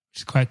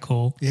is quite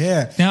cool.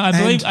 Yeah. Now, I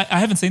believe I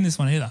haven't seen this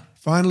one either.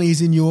 Finally,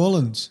 he's in New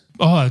Orleans.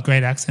 Oh, a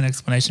great accent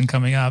explanation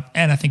coming up.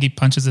 And I think he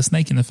punches a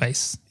snake in the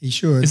face. He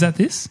should. Is that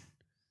this?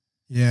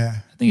 Yeah.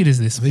 I think it is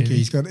this I think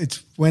movie.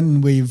 it's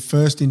when we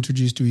first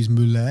introduced to his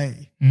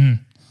Moulet.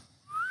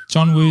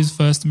 John Woo's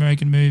first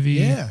American movie.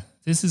 Yeah.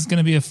 This is going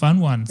to be a fun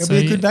one. It'll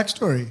be a good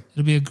backstory.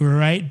 It'll be a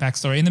great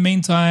backstory. In the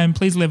meantime,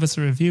 please leave us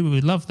a review. We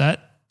would love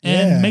that.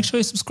 And make sure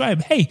you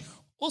subscribe. Hey,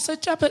 also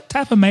tap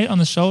a mate on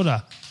the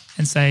shoulder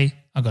and say,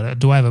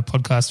 do I have a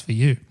podcast for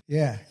you?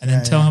 Yeah. And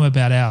then tell him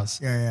about ours.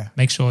 Yeah.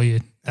 Make sure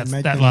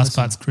that last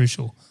part's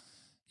crucial.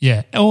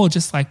 Yeah. Or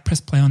just like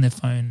press play on their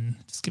phone.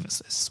 Just give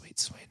us those sweet,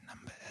 sweet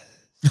numbers.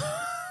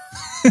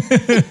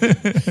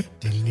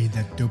 They'll need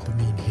that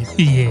dopamine hit.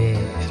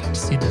 Yeah.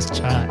 See those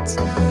charts.